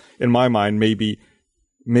SKUs, in my mind, maybe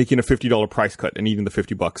making a $50 price cut and eating the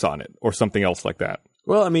 $50 on it or something else like that.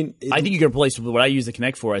 Well, I mean, I think you can replace what I use the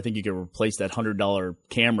Kinect for. I think you can replace that $100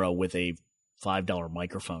 camera with a $5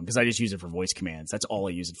 microphone because I just use it for voice commands. That's all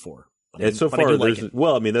I use it for. There's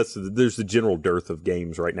the general dearth of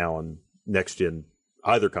games right now on next gen.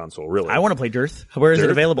 Either console, really. I want to play Dearth. Where is it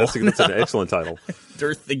available? That's an excellent title.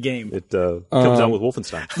 Dearth the game. It comes out with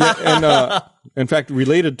Wolfenstein. Yeah, and in fact,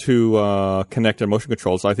 related to Kinect and motion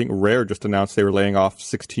controls, I think Rare just announced they were laying off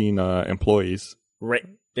 16 employees. Right.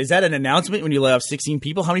 Is that an announcement when you lay off 16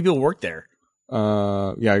 people? How many people work there?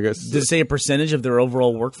 Yeah, I guess. Does it say a percentage of their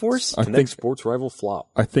overall workforce? I think Sports Rival flop.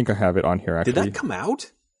 I think I have it on here, actually. Did that come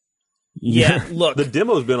out? Yeah, look. The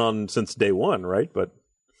demo's been on since day one, right? But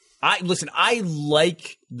I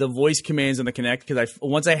like the voice commands on the Kinect because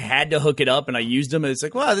once I had to hook it up and I used them, it's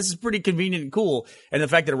like, wow, this is pretty convenient and cool. And the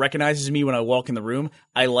fact that it recognizes me when I walk in the room,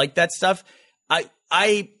 I like that stuff. I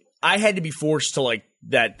had to be forced to like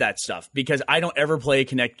that stuff because I don't ever play a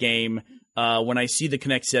Kinect game. When I see the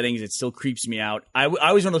Kinect settings, it still creeps me out. I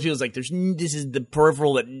always one of those feels like this is the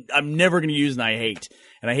peripheral that I'm never going to use and I hate.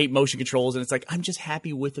 And I hate motion controls, and it's like, I'm just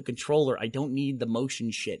happy with the controller. I don't need the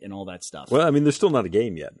motion shit and all that stuff. Well, I mean, there's still not a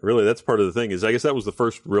game yet. Really, that's part of the thing. Is I guess that was the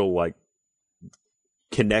first real, like,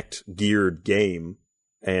 Kinect-geared game.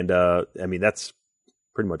 And, I mean, that's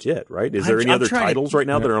pretty much it, right? Is there any other titles right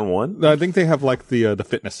now that are on one? I think they have, like, the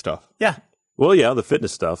fitness stuff. Yeah. Well, yeah, the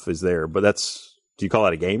fitness stuff is there, but that's... Do you call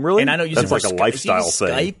that a game, really? And I know you that's like a lifestyle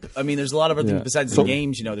thing. Skype. I mean, there's a lot of other things besides the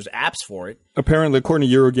games. There's apps for it. Apparently, according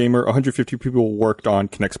to Eurogamer, 150 people worked on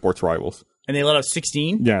Kinect Sports Rivals. And they let out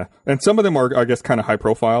 16? Yeah. And some of them are, I guess, kind of high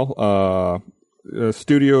profile. The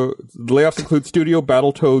layoffs include Studio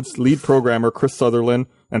Battletoads lead programmer Chris Sutherland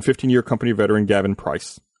and 15-year company veteran Gavin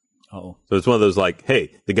Price. Oh. So it's one of those like,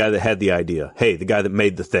 hey, the guy that had the idea. Hey, the guy that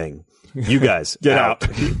made the thing. You guys, Get out.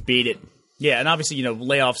 Beat it. Yeah, and obviously,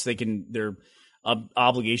 layoffs, their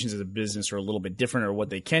obligations as a business are a little bit different, or what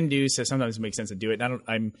they can do. So sometimes it makes sense to do it.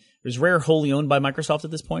 And is Rare wholly owned by Microsoft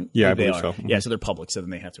at this point? Yeah, I they believe are. so. Mm-hmm. Yeah, so they're public, so then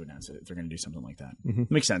they have to announce it if they're going to do something like that.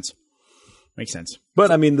 Makes sense. Makes sense.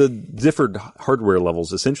 But I mean, the different hardware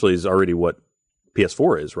levels essentially is already what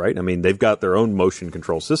PS4 is, right? I mean, they've got their own motion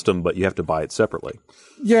control system, but you have to buy it separately.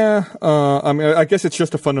 Yeah, I mean, I guess it's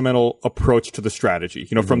just a fundamental approach to the strategy,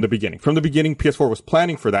 from the beginning. From the beginning, PS4 was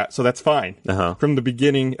planning for that, so that's fine. From the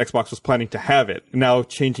beginning, Xbox was planning to have it. Now,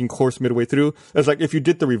 changing course midway through, it's like if you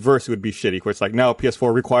did the reverse, it would be shitty, where it's like now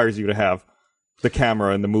PS4 requires you to have the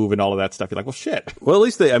camera and the move and all of that stuff. You're like, well, shit. Well, at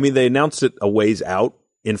least they announced it a ways out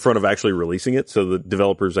in front of actually releasing it, so the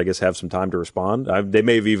developers, I guess, have some time to respond. They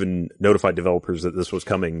may have even notified developers that this was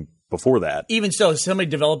coming before that. Even so, somebody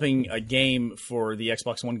developing a game for the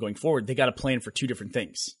Xbox One going forward, they got to plan for two different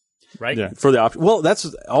things, right? Yeah. For the option. Well,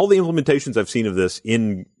 that's all the implementations I've seen of this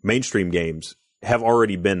in mainstream games have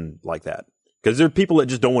already been like that. Because there are people that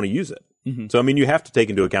just don't want to use it. So, I mean, you have to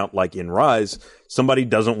take into account, like in Rise, somebody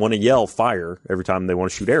doesn't want to yell fire every time they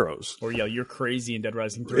want to shoot arrows. Or yell, you're crazy in Dead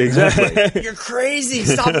Rising 3. Exactly. You're crazy.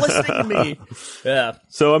 Stop listening to me. Yeah.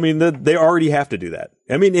 So, I mean, they already have to do that.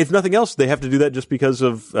 I mean, if nothing else, they have to do that just because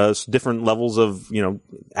of different levels of,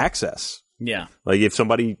 access. Yeah. Like, if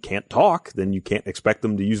somebody can't talk, then you can't expect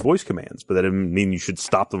them to use voice commands. But that doesn't mean you should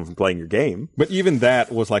stop them from playing your game. But even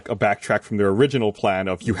that was like a backtrack from their original plan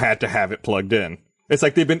of you had to have it plugged in. It's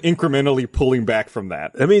like they've been incrementally pulling back from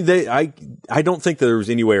that. I mean, I don't think there was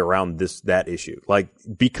any way around that issue. Like,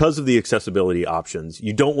 because of the accessibility options,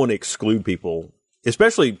 you don't want to exclude people,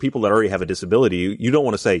 especially people that already have a disability. You don't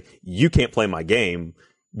want to say, you can't play my game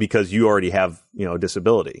because you already have, a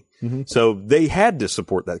disability. So they had to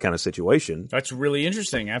support that kind of situation. That's really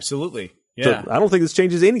interesting. Absolutely. Yeah. So I don't think this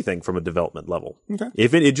changes anything from a development level. Okay.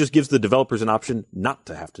 If it just gives the developers an option not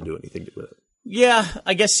to have to do anything with it. Yeah,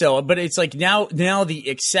 I guess so. But it's like now the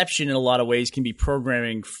exception in a lot of ways can be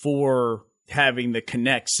programming for having the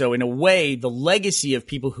Kinect. So in a way, the legacy of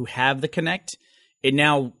people who have the Kinect,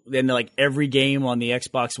 then like every game on the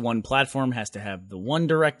Xbox One platform has to have the One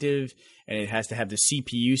directive, and it has to have the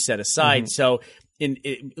CPU set aside. So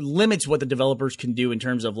it limits what the developers can do in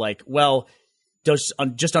terms of like, well, just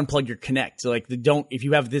unplug your Kinect. So like if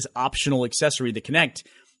you have this optional accessory, the Kinect,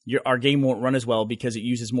 our game won't run as well because it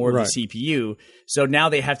uses more of the CPU. So now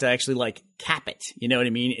they have to actually like cap it, you know what I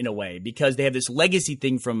mean, in a way, because they have this legacy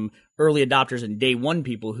thing from early adopters and day one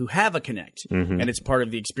people who have a Kinect, and it's part of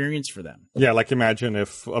the experience for them. Yeah, like imagine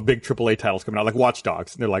if a big AAA title's coming out, like Watch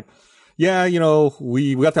Dogs, and they're like, yeah,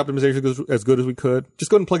 we got the optimization as good as we could.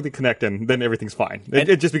 Just go ahead and plug the Kinect in, then everything's fine.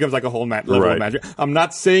 It just becomes like a whole level of magic. I'm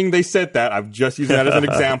not saying they said that. I'm just using that as an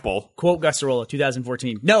example. Quote Gustarola,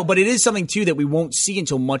 2014. No, but it is something, too, that we won't see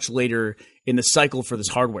until much later in the cycle for this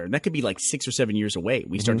hardware. And that could be like 6 or 7 years away.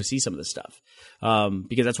 We start to see some of this stuff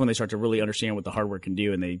because that's when they start to really understand what the hardware can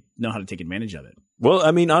do and they know how to take advantage of it. Well,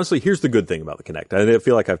 I mean, honestly, here's the good thing about the Kinect. I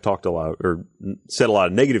feel like I've talked a lot or said a lot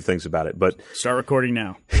of negative things about it, but start recording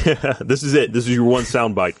now. This is it. This is your one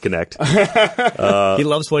soundbite, Kinect. He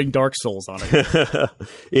loves playing Dark Souls on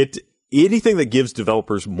it. Anything that gives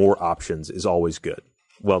developers more options is always good.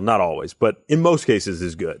 Well, not always, but in most cases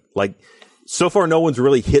is good. Like, so far, no one's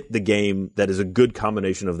really hit the game that is a good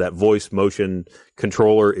combination of that voice, motion,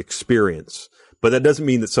 controller experience. But that doesn't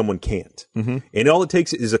mean that someone can't. And all it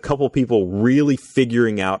takes is a couple people really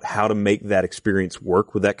figuring out how to make that experience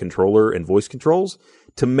work with that controller and voice controls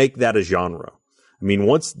to make that a genre. I mean,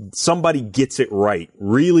 once somebody gets it right,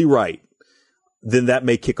 really right, then that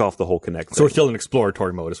may kick off the whole Kinect thing. So we're still in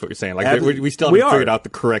exploratory mode is what you're saying. Like we still haven't figured out the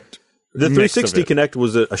correct The 360 Kinect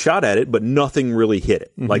was a shot at it, but nothing really hit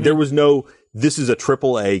it. Like there was no, this is a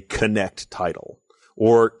AAA Kinect title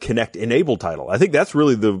or Kinect enabled title. I think that's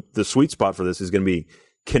really the sweet spot for this is going to be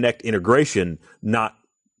Kinect integration, not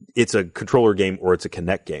it's a controller game or it's a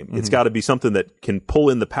Kinect game. It's got to be something that can pull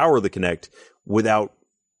in the power of the Kinect without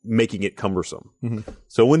making it cumbersome.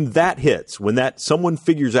 So when that hits, when someone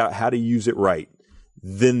figures out how to use it right,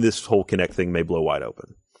 then this whole Kinect thing may blow wide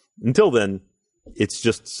open. Until then, it's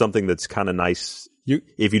just something that's kind of nice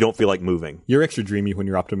if you don't feel like moving. You're extra dreamy when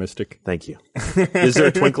you're optimistic. Thank you. Is there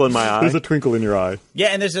a twinkle in my eye? There's a twinkle in your eye. Yeah,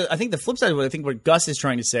 and I think the flip side of what Gus is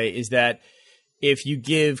trying to say is that if you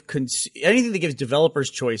give anything that gives developers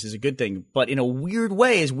choice is a good thing, but in a weird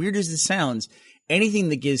way, as weird as this sounds, anything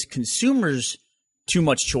that gives consumers too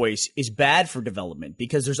much choice is bad for development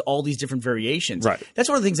because there's all these different variations. Right. That's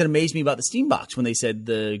one of the things that amazed me about the Steam Box when they said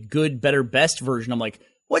the good, better, best version. I'm like,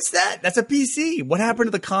 what's that? That's a PC. What happened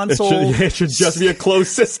to the console? It should just be a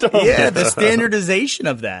closed system. Yeah, the standardization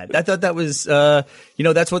of that. I thought that was,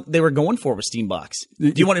 that's what they were going for with Steambox.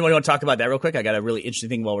 Do you want to talk about that real quick? I got a really interesting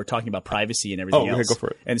thing while we're talking about privacy and everything else. Okay, go for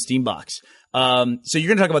it. And Steambox. So you're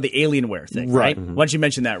going to talk about the Alienware thing, right? Mm-hmm. Why don't you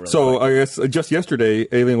mention that real quick? So I guess just yesterday,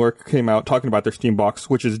 Alienware came out talking about their Steambox,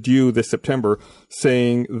 which is due this September,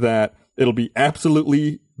 saying that it'll be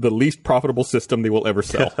absolutely the least profitable system they will ever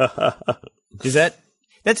sell. Is that?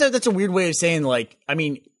 That's a weird way of saying, like, I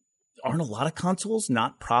mean, aren't a lot of consoles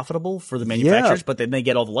not profitable for the manufacturers, but then they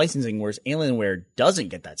get all the licensing, whereas Alienware doesn't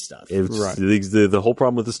get that stuff. Right. The whole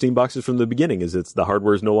problem with the Steam boxes from the beginning is the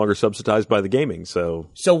hardware is no longer subsidized by the gaming. So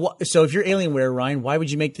if you're Alienware, Ryan, why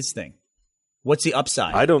would you make this thing? What's the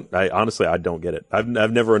upside? Honestly, I don't get it. I've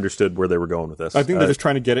never understood where they were going with this. I think they're just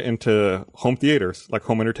trying to get it into home theaters, like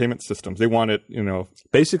home entertainment systems. They want it,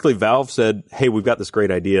 Basically, Valve said, hey, we've got this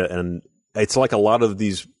great idea, and it's like a lot of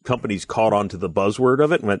these companies caught on to the buzzword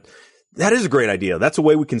of it and went, that is a great idea. That's a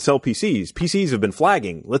way we can sell PCs. PCs have been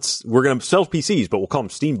flagging. We're going to sell PCs, but we'll call them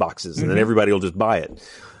Steam boxes, and then everybody will just buy it.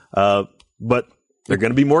 But they're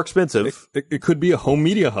going to be more expensive. It could be a home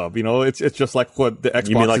media hub. It's just like what the Xbox is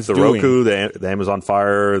doing. You mean like the Roku, the Amazon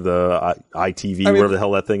Fire, the iTV, whatever the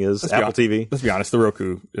hell that thing is, Apple TV? Let's be honest, the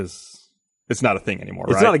Roku it's not a thing anymore,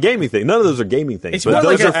 It's right? not a gaming thing. None of those are gaming things. It's more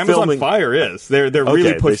Those like are Amazon Fire is. They're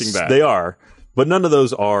really pushing that. They are. But none of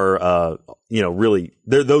those are, really,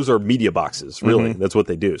 those are media boxes, really. That's what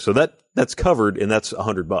they do. So that's covered, and that's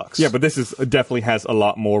 $100. Yeah, but this definitely has a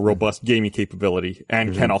lot more robust gaming capability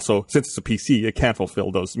and can also, since it's a PC, it can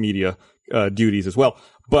fulfill those media duties as well.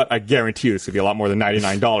 But I guarantee you it's going to be a lot more than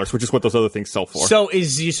 $99, which is what those other things sell for. So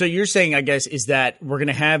you're saying, I guess, is that we're going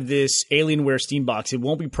to have this Alienware Steam box. It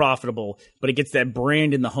won't be profitable, but it gets that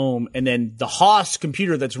brand in the home. And then the Haas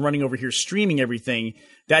computer that's running over here streaming everything,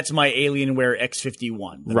 that's my Alienware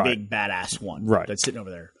X51, the big badass one that's sitting over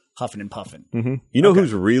there huffing and puffing. Mm-hmm. You know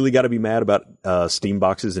who's really got to be mad about Steam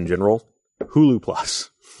boxes in general? Hulu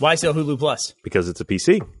Plus. Why sell Hulu Plus? Because it's a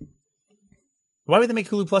PC. Why would they make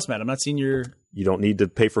Hulu Plus, Matt? I'm not seeing your... You don't need to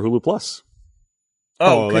pay for Hulu Plus.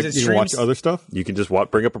 Oh, like because you can watch other stuff? You can just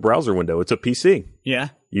bring up a browser window. It's a PC. Yeah.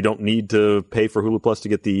 You don't need to pay for Hulu Plus to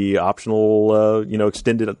get the optional,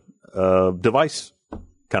 extended device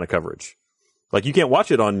kind of coverage. Like you can't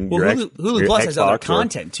watch it on your Hulu Plus Xbox has other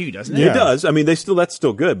content too, doesn't it? Yeah. It does. I mean, that's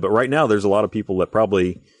still good. But right now, there's a lot of people that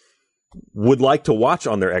probably would like to watch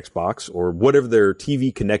on their Xbox or whatever their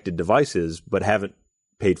TV connected device is, but haven't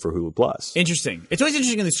paid for Hulu Plus. Interesting. It's always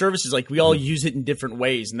interesting in the services, like we all use it in different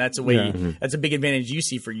ways, and that's a way that's a big advantage you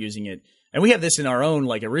see for using it. And we have this in our own,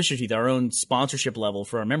 like at Rooster Teeth, our own sponsorship level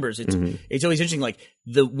for our members. It's always interesting, like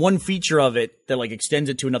the one feature of it that like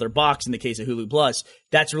extends it to another box in the case of Hulu Plus,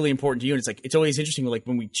 that's really important to you. And it's always interesting, like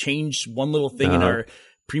when we change one little thing in our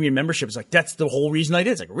premium membership, it's like, that's the whole reason I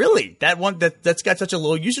did. It's like, really? That one, that's got such a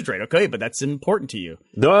low usage rate. Okay, but that's important to you.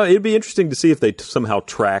 No, it'd be interesting to see if they somehow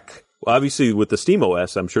track. Well, obviously, with the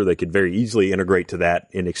SteamOS, I'm sure they could very easily integrate to that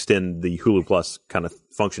and extend the Hulu Plus kind of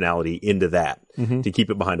functionality into that to keep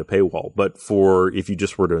it behind a paywall. But if you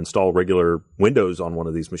just were to install regular Windows on one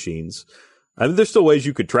of these machines, I mean, there's still ways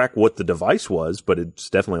you could track what the device was, but it's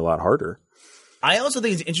definitely a lot harder. I also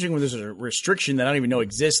think it's interesting when there's a restriction that I don't even know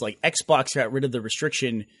exists. Like Xbox got rid of the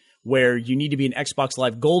restriction where you need to be an Xbox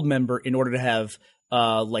Live Gold member in order to have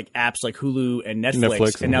like apps like Hulu and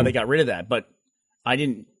Netflix. And now they got rid of that. But I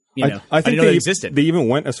didn't. I think didn't know that existed. They even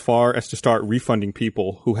went as far as to start refunding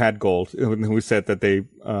people who had gold, who said that they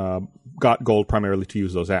got gold primarily to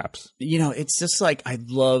use those apps. It's just like I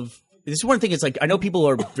love. This is one thing. It's like I know people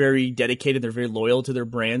are very dedicated. They're very loyal to their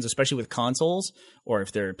brands, especially with consoles. Or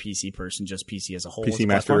if they're a PC person, just PC as a whole. PC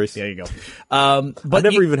Master Race. There you go. But I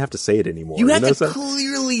never even have to say it anymore. You have to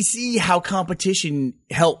clearly see how competition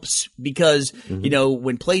helps because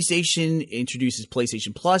when PlayStation introduces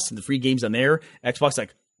PlayStation Plus and the free games on there, Xbox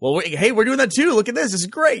like. Well, hey, we're doing that too. Look at this. This is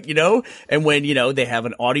great, And when, they have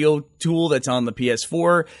an audio tool that's on the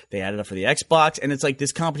PS4, they add it up for the Xbox. And it's like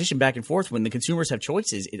this competition back and forth. When the consumers have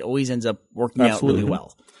choices, it always ends up working out really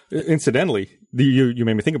well. Incidentally, you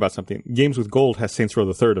made me think about something. Games with Gold has Saints Row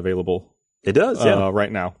the Third available. It does,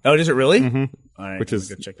 right now. Oh, does it really? Mm-hmm. All right, which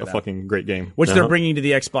is a fucking great game. Which they're bringing to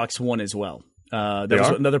the Xbox One as well. That was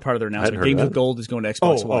another part of their announcement. Games with Gold is going to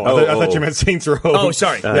Xbox One. I thought you meant Saints Row. Oh,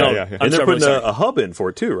 sorry. And they're putting a hub in for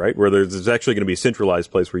it too, right? Where there's actually going to be a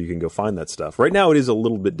centralized place where you can go find that stuff. Right now, it is a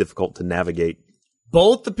little bit difficult to navigate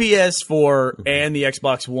both the PS4 and the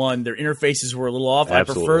Xbox One, their interfaces were a little off.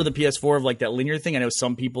 Absolutely. I prefer the PS4 of like that linear thing. I know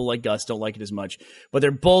some people like Gus don't like it as much, but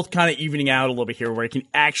they're both kind of evening out a little bit here where I can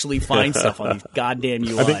actually find stuff on these goddamn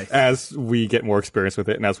UI. I think as we get more experience with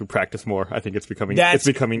it and as we practice more, I think it's becoming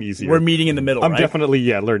easier. We're meeting in the middle, I'm right?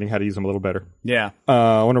 definitely, learning how to use them a little better. Yeah.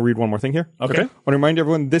 I want to read one more thing here. Okay. I want to remind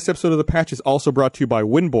everyone this episode of The Patch is also brought to you by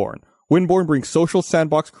Windborne. Windborne brings social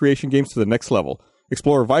sandbox creation games to the next level.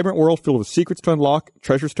 Explore a vibrant world filled with secrets to unlock,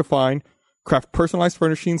 treasures to find, craft personalized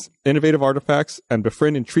furnishings, innovative artifacts, and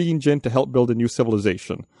befriend intriguing djinn to help build a new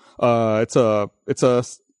civilization. It's a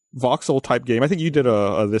voxel type game. I think you did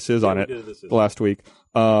a This Is on it last week.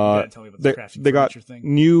 Tell me about the crafting they got furniture thing.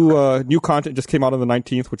 new content just came out on the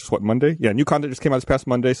 19th, which is what, Monday? Yeah, new content just came out this past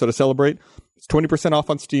Monday. So to celebrate, it's 20% off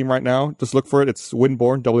on Steam right now. Just look for it. It's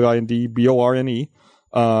Windborne, Windborne.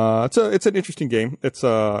 It's an interesting game. It's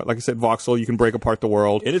like I said, voxel. You can break apart the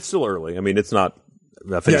world. And it's still early. I mean, it's not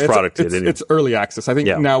a finished product. It's early access. I think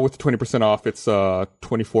now with 20% off, it's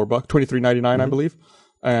 $23.99, I believe.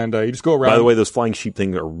 And you just go around. By the way, those flying sheep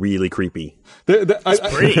things are really creepy.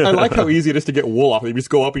 I like how easy it is to get wool off. You just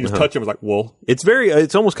go up and you just touch them. It's like wool.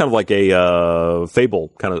 It's almost kind of like a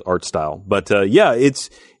Fable kind of art style. But it's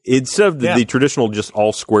instead of the traditional just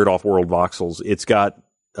all squared off world voxels, it's got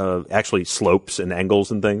actually slopes and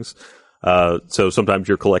angles and things. So sometimes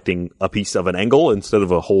you're collecting a piece of an angle instead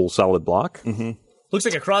of a whole solid block. Mm-hmm. Looks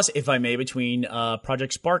like a cross, if I may, between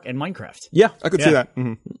Project Spark and Minecraft. Yeah, I could see that.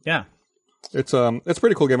 Mm-hmm. Yeah. It's a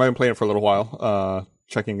pretty cool game. I've been playing it for a little while,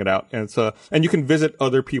 checking it out. And and you can visit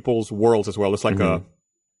other people's worlds as well. It's like a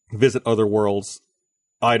visit other worlds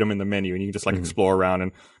item in the menu, and you can just explore around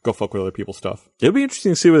and go fuck with other people's stuff. It'll be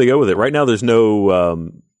interesting to see where they go with it. Right now, there's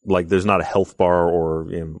no there's not a health bar or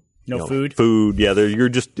food. Food, yeah.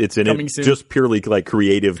 It's just purely like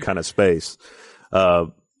creative kind of space.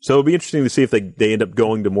 So it'll be interesting to see if they end up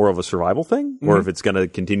going to more of a survival thing, or if it's going to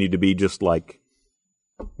continue to be just like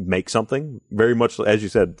make something. Very much, as you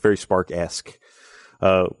said, very Spark-esque.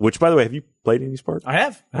 Which, by the way, have you played any Spark? I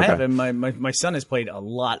have, and my son has played a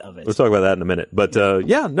lot of it. Let's talk about that in a minute. But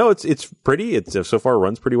it's pretty. It's so far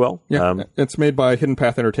runs pretty well. Yeah, it's made by Hidden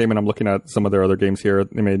Path Entertainment. I'm looking at some of their other games here.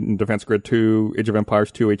 They made Defense Grid 2, Age of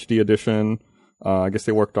Empires 2 HD Edition. I guess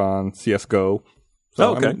they worked on CS:GO.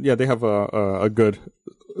 So, okay. I mean, they have a good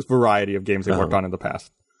variety of games they worked on in the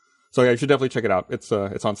past. So yeah, you should definitely check it out. It's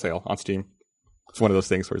on sale on Steam. It's one of those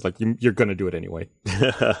things where it's like you're going to do it anyway.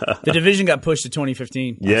 The Division got pushed to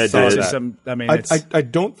 2015. Yeah, it did. I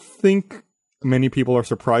don't think many people are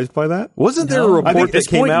surprised by that. Wasn't there a report that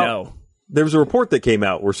came out? No. There was a report that came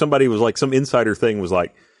out where somebody was like, some insider thing was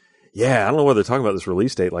like, yeah, I don't know whether they're talking about this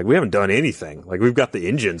release date. Like, we haven't done anything. Like, we've got the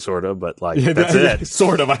engine, sort of, but like, that's it.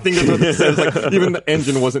 Sort of. I think that's what it says. Like, even the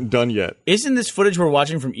engine wasn't done yet. Isn't this footage we're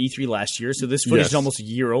watching from E3 last year? So this footage is almost a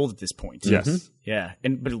year old at this point. Yes. Mm-hmm. Yeah.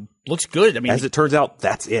 But it looks good. I mean, as it turns out,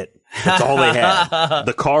 that's it. That's all they had.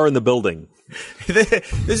 The car and the building.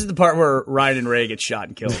 This is the part where Ryan and Ray get shot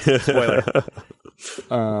and killed. Spoiler.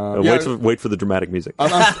 Wait for the dramatic music.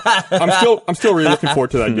 I'm still really looking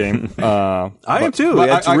forward to that game. I am too.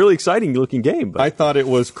 It's a really exciting looking game. But I thought it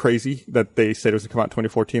was crazy that they said it was going to come out in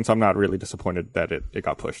 2014, so I'm not really disappointed that it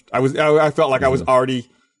got pushed. I felt like I was already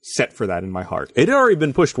set for that in my heart. It had already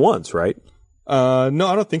been pushed once, right? No,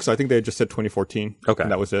 I don't think so. I think they had just said 2014. Okay.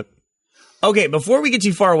 And that was it. Okay, before we get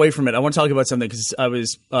too far away from it, I want to talk about something because I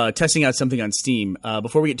was testing out something on Steam.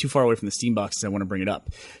 Before we get too far away from the Steam boxes, I want to bring it up.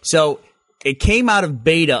 So it came out of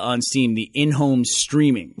beta on Steam, the in-home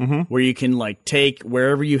streaming, where you can like take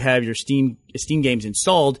wherever you have your Steam games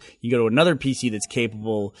installed, you go to another PC that's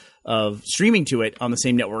capable of streaming to it on the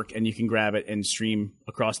same network, and you can grab it and stream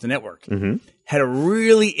across the network. Had a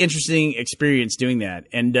really interesting experience doing that.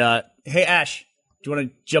 And hey, Ash, do you want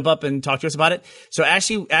to jump up and talk to us about it? So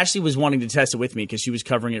Ashley was wanting to test it with me because she was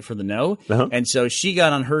covering it for the Know. And so she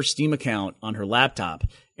got on her Steam account on her laptop,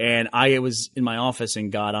 and I was in my office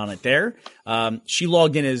and got on it there. She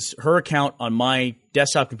logged in as her account on my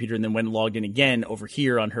desktop computer and then went and logged in again over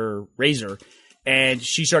here on her Razer. And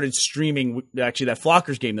she started streaming, actually, that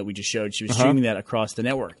Flockers game that we just showed. She was streaming that across the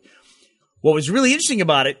network. What was really interesting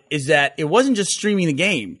about it is that it wasn't just streaming the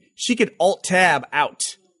game. She could Alt-Tab out,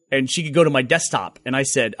 and she could go to my desktop. And I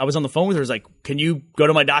said, I was on the phone with her. I was like, can you go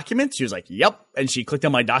to my documents? She was like, yep. And she clicked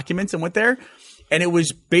on my documents and went there. And it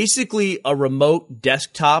was basically a remote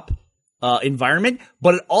desktop environment,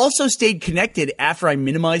 but it also stayed connected after I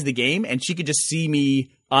minimized the game, and she could just see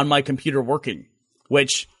me on my computer working,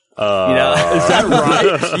 which... is that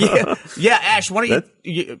right? Yeah. Ash, why don't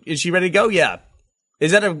you? Is she ready to go? Yeah.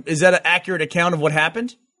 Is that an accurate account of what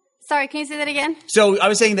happened? Sorry, can you say that again? So I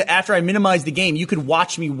was saying that after I minimized the game, you could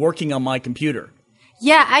watch me working on my computer.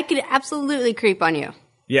 Yeah, I could absolutely creep on you.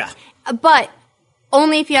 Yeah. But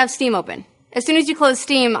only if you have Steam open. As soon as you close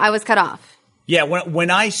Steam, I was cut off. Yeah,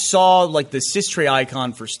 when I saw like the Systray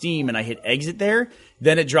icon for Steam and I hit exit there,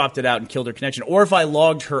 then it dropped it out and killed her connection. Or if I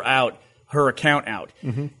logged her account out.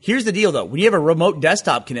 Mm-hmm. Here's the deal, though. When you have a remote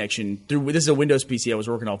desktop connection through, this is a Windows PC I was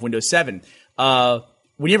working off, Windows 7.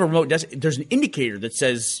 When you have a remote desktop, there's an indicator that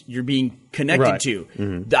says you're being connected to.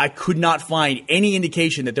 Mm-hmm. I could not find any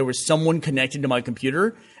indication that there was someone connected to my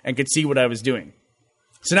computer and could see what I was doing.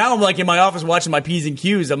 So now I'm like in my office watching my P's and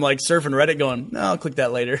Q's. I'm like surfing Reddit going, no, I'll click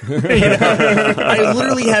that later. I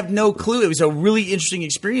literally have no clue. It was a really interesting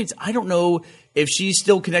experience. I don't know if she's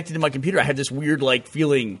still connected to my computer. I had this weird like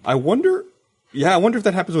feeling. I wonder if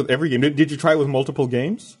that happens with every game. Did you try it with multiple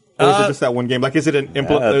games? Or is it just that one game? Like, is it an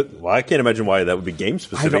well, I can't imagine why that would be game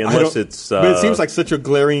specific unless it's. But it seems like such a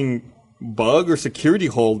glaring bug or security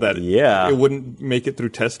hole that it wouldn't make it through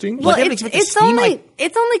testing. Well, it's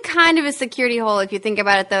only kind of a security hole if you think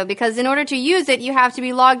about it, though, because in order to use it, you have to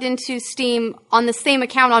be logged into Steam on the same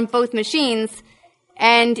account on both machines,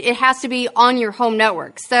 and it has to be on your home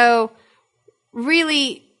network. So,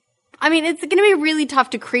 really, I mean, it's going to be really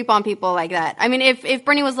tough to creep on people like that. I mean, if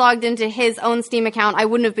Bernie was logged into his own Steam account, I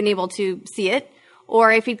wouldn't have been able to see it. Or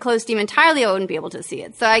if he'd closed Steam entirely, I wouldn't be able to see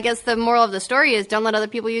it. So I guess the moral of the story is don't let other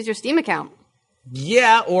people use your Steam account.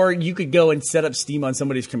 Yeah, or you could go and set up Steam on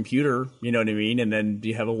somebody's computer, you know what I mean? And then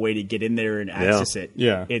you have a way to get in there and access it.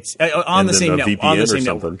 Yeah. It's on the same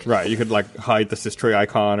network. Right, you could like hide the Systray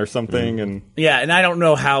icon or something. And yeah, and I don't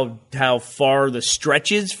know how far the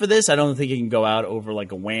stretch is for this. I don't think it can go out over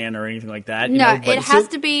like a WAN or anything like that. No, it has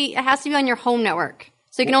to be on your home network.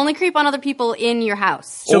 So you can only creep on other people in your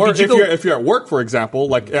house. So or if you're at work, for example,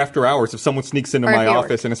 like after hours, if someone sneaks into my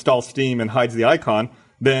office and installs Steam and hides the icon,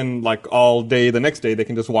 then like all day the next day they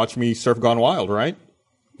can just watch me surf Gone Wild, right?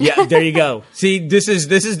 Yeah, there you go. See, this is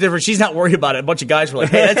different. She's not worried about it. A bunch of guys were like,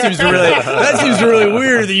 "Hey, that seems really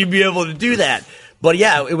weird that you'd be able to do that." But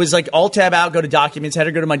yeah, it was like Alt Tab out, go to Documents, had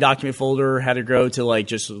her go to my document folder, had her go to like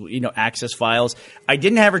just access files. I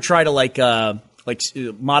didn't have her try to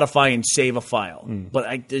modify and save a file.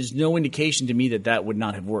 But there's no indication to me that would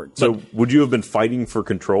not have worked. So would you have been fighting for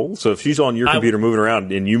control? So if she's on your computer moving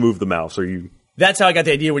around and you move the mouse, or you... That's how I got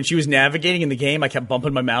the idea. When she was navigating in the game, I kept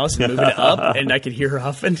bumping my mouse and moving it up, and I could hear her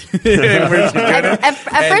huffing. At first,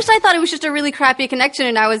 I thought it was just a really crappy connection,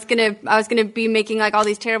 and I was gonna be making like all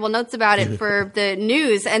these terrible notes about it for the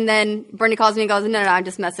news. And then Bernie calls me and goes, "No, I'm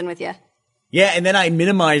just messing with you." Yeah, and then I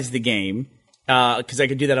minimized the game. Because I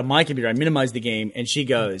could do that on my computer. I minimized the game, and she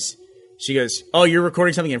goes, "Oh, you're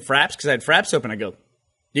recording something in Fraps?" Because I had Fraps open. I go,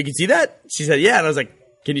 "You can see that?" She said, "Yeah." And I was like,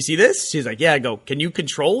 "Can you see this?" She's like, "Yeah." I go, "Can you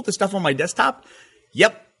control the stuff on my desktop?"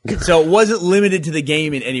 Yep. So it wasn't limited to the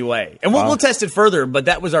game in any way. And we'll test it further, but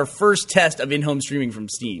that was our first test of in-home streaming from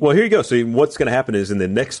Steam. Well, here you go. So what's going to happen is in the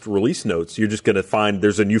next release notes, you're just going to find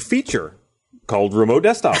there's a new feature called Remote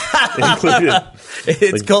Desktop included.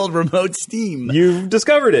 It's called Remote Steam. You've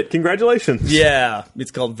discovered it. Congratulations. Yeah,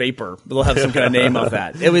 it's called Vapor. They'll have some kind of name of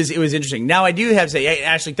that. It was interesting. Now I do have to say, hey,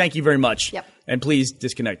 Ashley, thank you very much. Yep. And please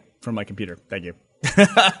disconnect from my computer. Thank you.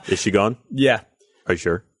 Is she gone? Yeah. Are you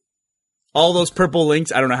sure? All those purple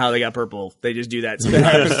links, I don't know how they got purple. They just do that.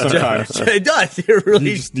 Sometimes. It does. It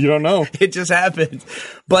really. You don't know. It just happens.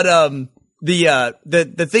 But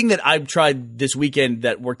the thing that I've tried this weekend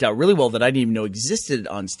that worked out really well that I didn't even know existed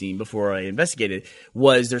on Steam before I investigated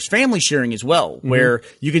was there's family sharing as well, where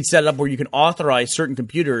you can set it up where you can authorize certain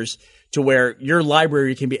computers to where your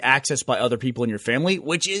library can be accessed by other people in your family,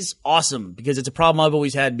 which is awesome because it's a problem I've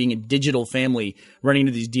always had being a digital family running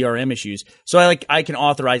into these DRM issues. So I can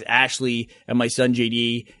authorize Ashley and my son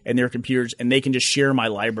JD and their computers, and they can just share my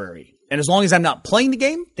library. And as long as I'm not playing the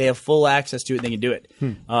game, they have full access to it and they can do it.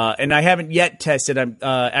 And I haven't yet tested.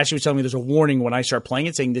 Ashley was telling me there's a warning when I start playing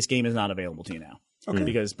it saying this game is not available to you now. Okay.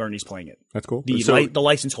 Because Bernie's playing it. That's cool. The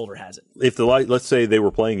license holder has it. If let's say they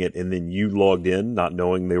were playing it and then you logged in not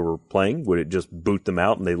knowing they were playing, would it just boot them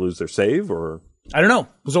out and they lose their save, or? I don't know.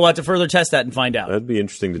 So we'll have to further test that and find out. That'd be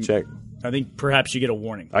interesting to check. I think perhaps you get a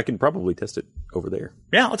warning. I can probably test it over there.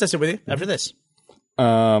 Yeah, I'll test it with you after this.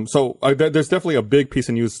 There's definitely a big piece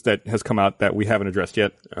of news that has come out that we haven't addressed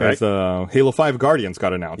yet. As Halo 5 Guardians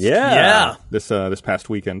got announced. Yeah. This past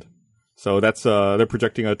weekend. So that's they're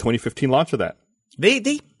projecting a 2015 launch of that.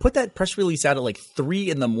 They put that press release out at like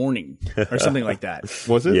 3 a.m. or something like that.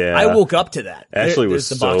 Was it? Yeah. I woke up to that. Ashley was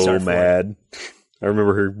so mad. I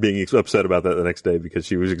remember her being upset about that the next day because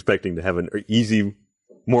she was expecting to have an easy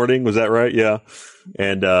morning. Was that right? Yeah.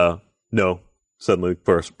 And no. Suddenly,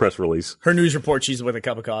 press release. Her news report, she's with a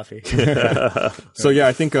cup of coffee. So yeah,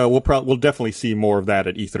 I think we'll definitely see more of that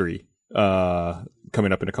at E3.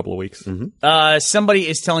 coming up in a couple of weeks. Somebody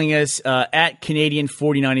is telling us at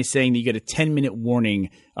Canadian49 is saying that you get a 10-minute warning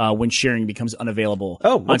when sharing becomes unavailable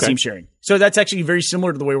on Steam sharing. So that's actually very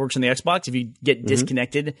similar to the way it works on the Xbox. If you get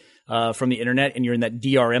disconnected from the internet and you're in that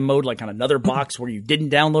DRM mode, like on another box where you didn't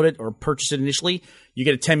download it or purchase it initially, you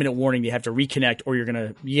get a 10-minute warning. You have to reconnect, or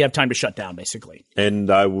you have time to shut down, basically. And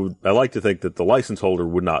I like to think that the license holder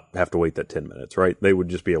would not have to wait that 10 minutes, right? They would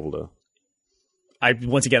just be able to.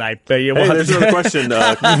 There's another question.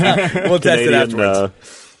 We'll test it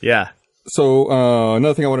afterwards. Yeah. So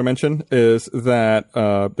another thing I want to mention is that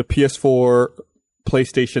the PS4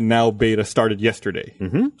 PlayStation Now beta started yesterday.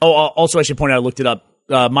 Oh, also I should point out, I looked it up.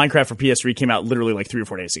 Minecraft for PS3 came out literally like 3 or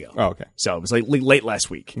 4 days ago. Oh, okay. So it was like late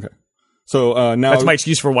last week. Okay. So now that's my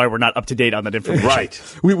excuse for why we're not up to date on that information. Right.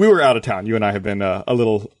 We were out of town. You and I have been a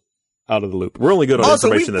little out of the loop. We're only good on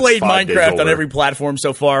information that's 5 days older. Also, we've played Minecraft on every platform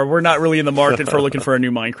so far. We're not really in the market for looking for a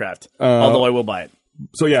new Minecraft, although I will buy it.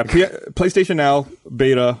 So yeah, PlayStation Now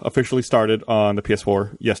beta officially started on the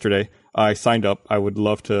PS4 yesterday. I signed up. I would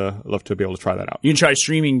love to be able to try that out. You can try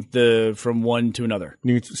streaming from one to another.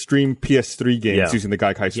 You can stream PS3 games using the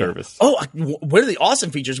Gaikai service. Oh, what are the awesome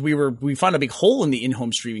features? We found a big hole in the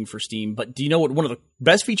in-home streaming for Steam, but do you know what one of the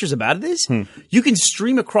best features about it is? You can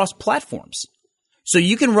stream across platforms. So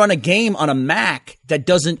you can run a game on a Mac that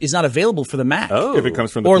is not available for the Mac. Oh. If it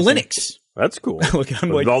comes from the or PC. Linux. That's cool. Look, I'm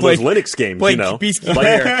like, all those Linux games,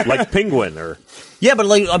 like Penguin or. Yeah, but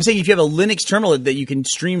like I'm saying, if you have a Linux terminal that you can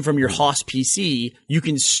stream from your HOS PC, you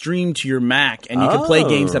can stream to your Mac, and you can play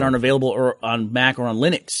games that aren't available or on Mac or on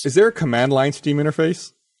Linux. Is there a command line Steam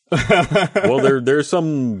interface? Well, there's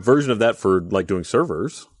some version of that for like doing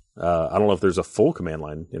servers. I don't know if there's a full command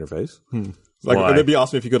line interface. It'd be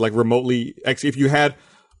awesome if you could like remotely. If you had,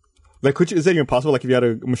 like, is that even possible? Like, if you had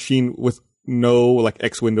a machine with no like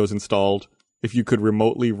X Windows installed, if you could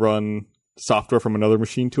remotely run software from another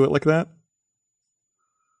machine to it like that?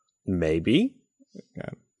 Maybe. Yeah.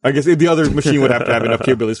 I guess the other machine would have to have enough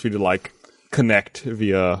capabilities for you to like connect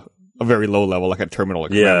via a very low level, like a terminal,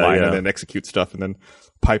 like command line, and then execute stuff and then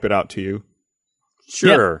pipe it out to you.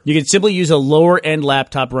 Sure. Yeah. You can simply use a lower-end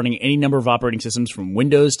laptop running any number of operating systems from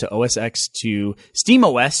Windows to OS X to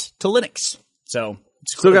SteamOS to Linux. So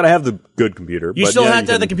still got to have the good computer. You still have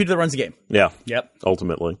to have the computer that runs the game. Yeah. Yep.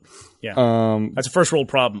 Ultimately. Yeah. That's a first world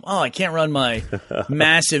problem. Oh, I can't run my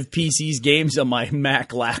massive PC's games on my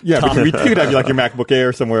Mac laptop. Yeah, but you could have like your MacBook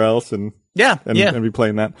Air somewhere else and be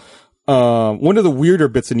playing that. One of the weirder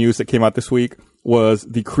bits of news that came out this week was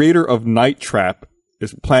the creator of Night Trap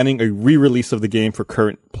is planning a re-release of the game for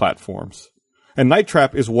current platforms. And Night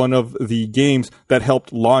Trap is one of the games that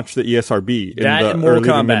helped launch the ESRB in the early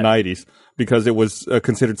to mid-90s because it was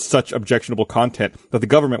considered such objectionable content that the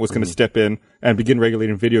government was going to step in and begin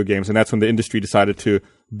regulating video games. And that's when the industry decided to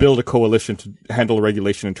build a coalition to handle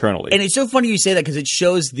regulation internally. And it's so funny you say that because it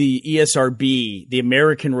shows the ESRB, the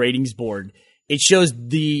American Ratings Board, it shows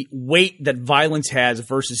the weight that violence has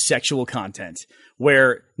versus sexual content.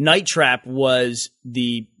 Where Night Trap made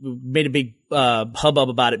a big hubbub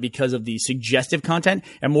about it because of the suggestive content,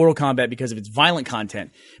 and Mortal Kombat because of its violent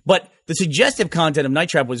content. But the suggestive content of Night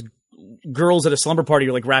Trap was girls at a slumber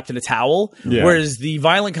party like wrapped in a towel, whereas the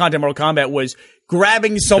violent content of Mortal Kombat was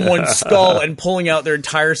grabbing someone's skull and pulling out their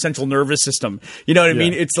entire central nervous system. You know what I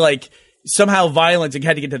mean? It's like somehow violence, it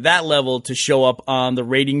had to get to that level to show up on the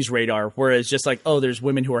ratings radar, whereas just like, oh, there's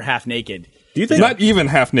women who are half naked. Do you think not even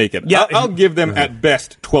half naked? Yeah, I'll give them at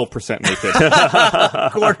best 12%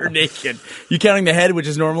 naked. Quarter naked. You counting the head, which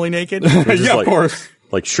is normally naked? Yeah, of course.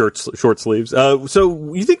 Like short sleeves.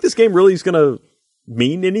 So you think this game really is going to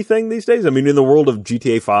mean anything these days? I mean, in the world of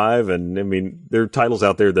GTA 5, and I mean, there are titles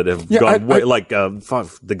out there that have gone way, like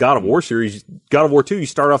the God of War series, God of War 2. You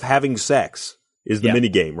start off having sex is the mini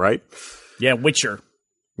game, right? Yeah, Witcher.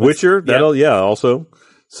 Also.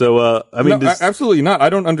 So, I mean, absolutely not. I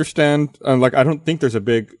don't understand. I don't think there's a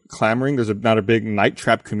big clamoring. There's not a big Night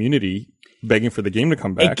Trap community begging for the game to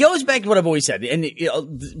come back. It goes back to what I've always said, and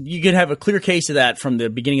you can have a clear case of that from the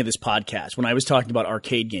beginning of this podcast when I was talking about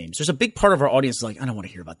arcade games. There's a big part of our audience like, I don't want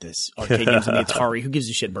to hear about this arcade games on the Atari. Who gives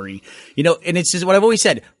a shit, Bernie? You know, and it's just what I've always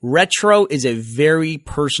said. Retro is a very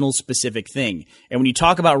personal, specific thing. And when you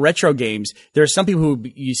talk about retro games, there are some people who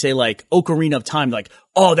you say like Ocarina of Time, like,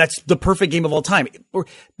 oh, that's the perfect game of all time.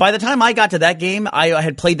 By the time I got to that game, I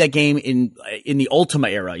had played that game in the Ultima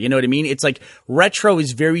era. You know what I mean? It's like retro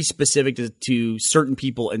is very specific to certain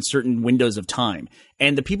people and certain windows of time.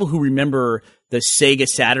 And the people who remember the Sega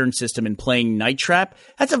Saturn system and playing Night Trap,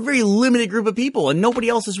 that's a very limited group of people, and nobody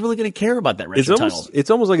else is really going to care about that retro title. It's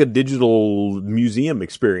almost like a digital museum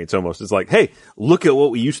experience almost. It's like, hey, look at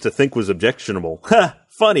what we used to think was objectionable.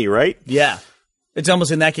 Funny, right? Yeah. It's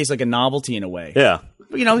almost in that case like a novelty in a way. Yeah.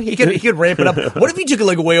 You know, he could ramp it up. What if he took it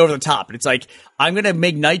like way over the top? And it's like, I'm going to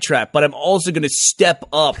make Night Trap, but I'm also going to step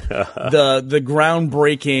up the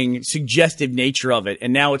groundbreaking, suggestive nature of it.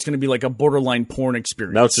 And now it's going to be like a borderline porn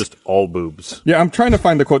experience. Now it's just all boobs. Yeah, I'm trying to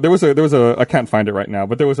find the quote. There was a I can't find it right now,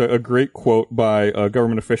 but there was a great quote by a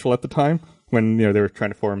government official at the time when, you know, they were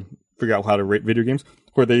trying to figure out how to rate video games,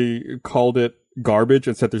 where they called it garbage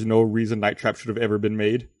and said there's no reason Night Trap should have ever been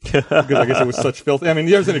made. Because I guess it was such filth. I mean,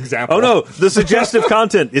 here's an example. Oh no, the suggestive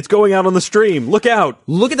content. It's going out on the stream. Look out.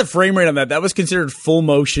 Look at the frame rate on that. That was considered full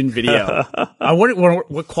motion video. I wonder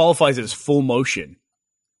what qualifies as full motion.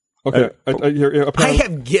 Okay. I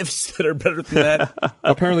have GIFs that are better than that.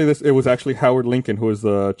 Apparently it was actually Howard Lincoln, who was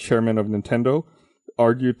the chairman of Nintendo,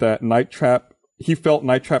 argued that he felt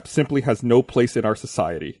Night Trap simply has no place in our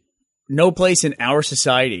society. No place in our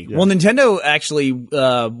society. Yeah. Well, Nintendo actually,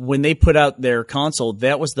 when they put out their console,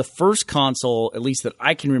 that was the first console, at least that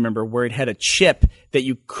I can remember, where it had a chip that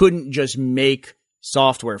you couldn't just make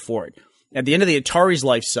software for it. At the end of the Atari's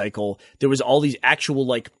life cycle, there was all these actual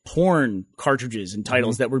like porn cartridges and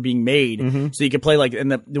titles that were being made, so you could play like,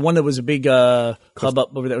 and the one that was a big club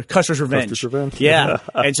up over there, Custer's Revenge. Yeah,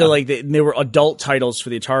 and so like they were adult titles for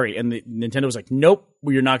the Atari, and Nintendo was like, nope,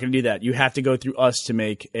 you're not going to do that. You have to go through us to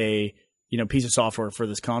make a piece of software for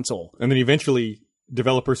this console. And then eventually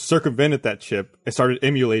developers circumvented that chip and started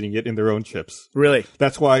emulating it in their own chips. Really?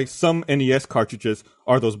 That's why some NES cartridges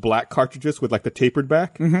are those black cartridges with like the tapered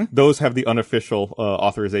back. Those have the unofficial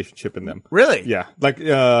authorization chip in them. Really? Yeah. Like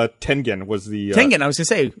Tengen was the... Tengen, I was going to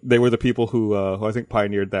say. They were the people who I think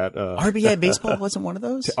pioneered that. RBI Baseball wasn't one of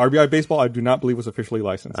those? RBI Baseball, I do not believe was officially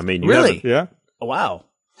licensed. I mean, really? Yeah. Oh, wow.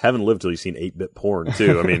 Haven't lived till you've seen 8-bit porn,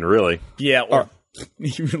 too. I mean, really. Yeah, or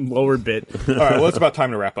even lower bit. All right, well, it's about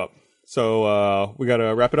time to wrap up. So we got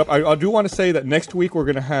to wrap it up. I do want to say that next week we're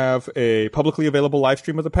going to have a publicly available live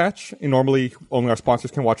stream of the patch. And normally, only our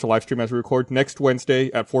sponsors can watch the live stream as we record. Next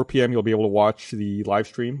Wednesday at 4 p.m., you'll be able to watch the live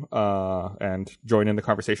stream and join in the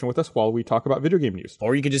conversation with us while we talk about video game news.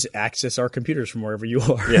 Or you could just access our computers from wherever you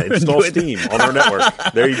are. Yeah, install Steam on our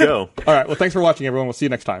network. There you go. All right, well, thanks for watching, everyone. We'll see you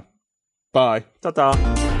next time. Bye.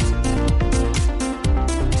 Ta-ta.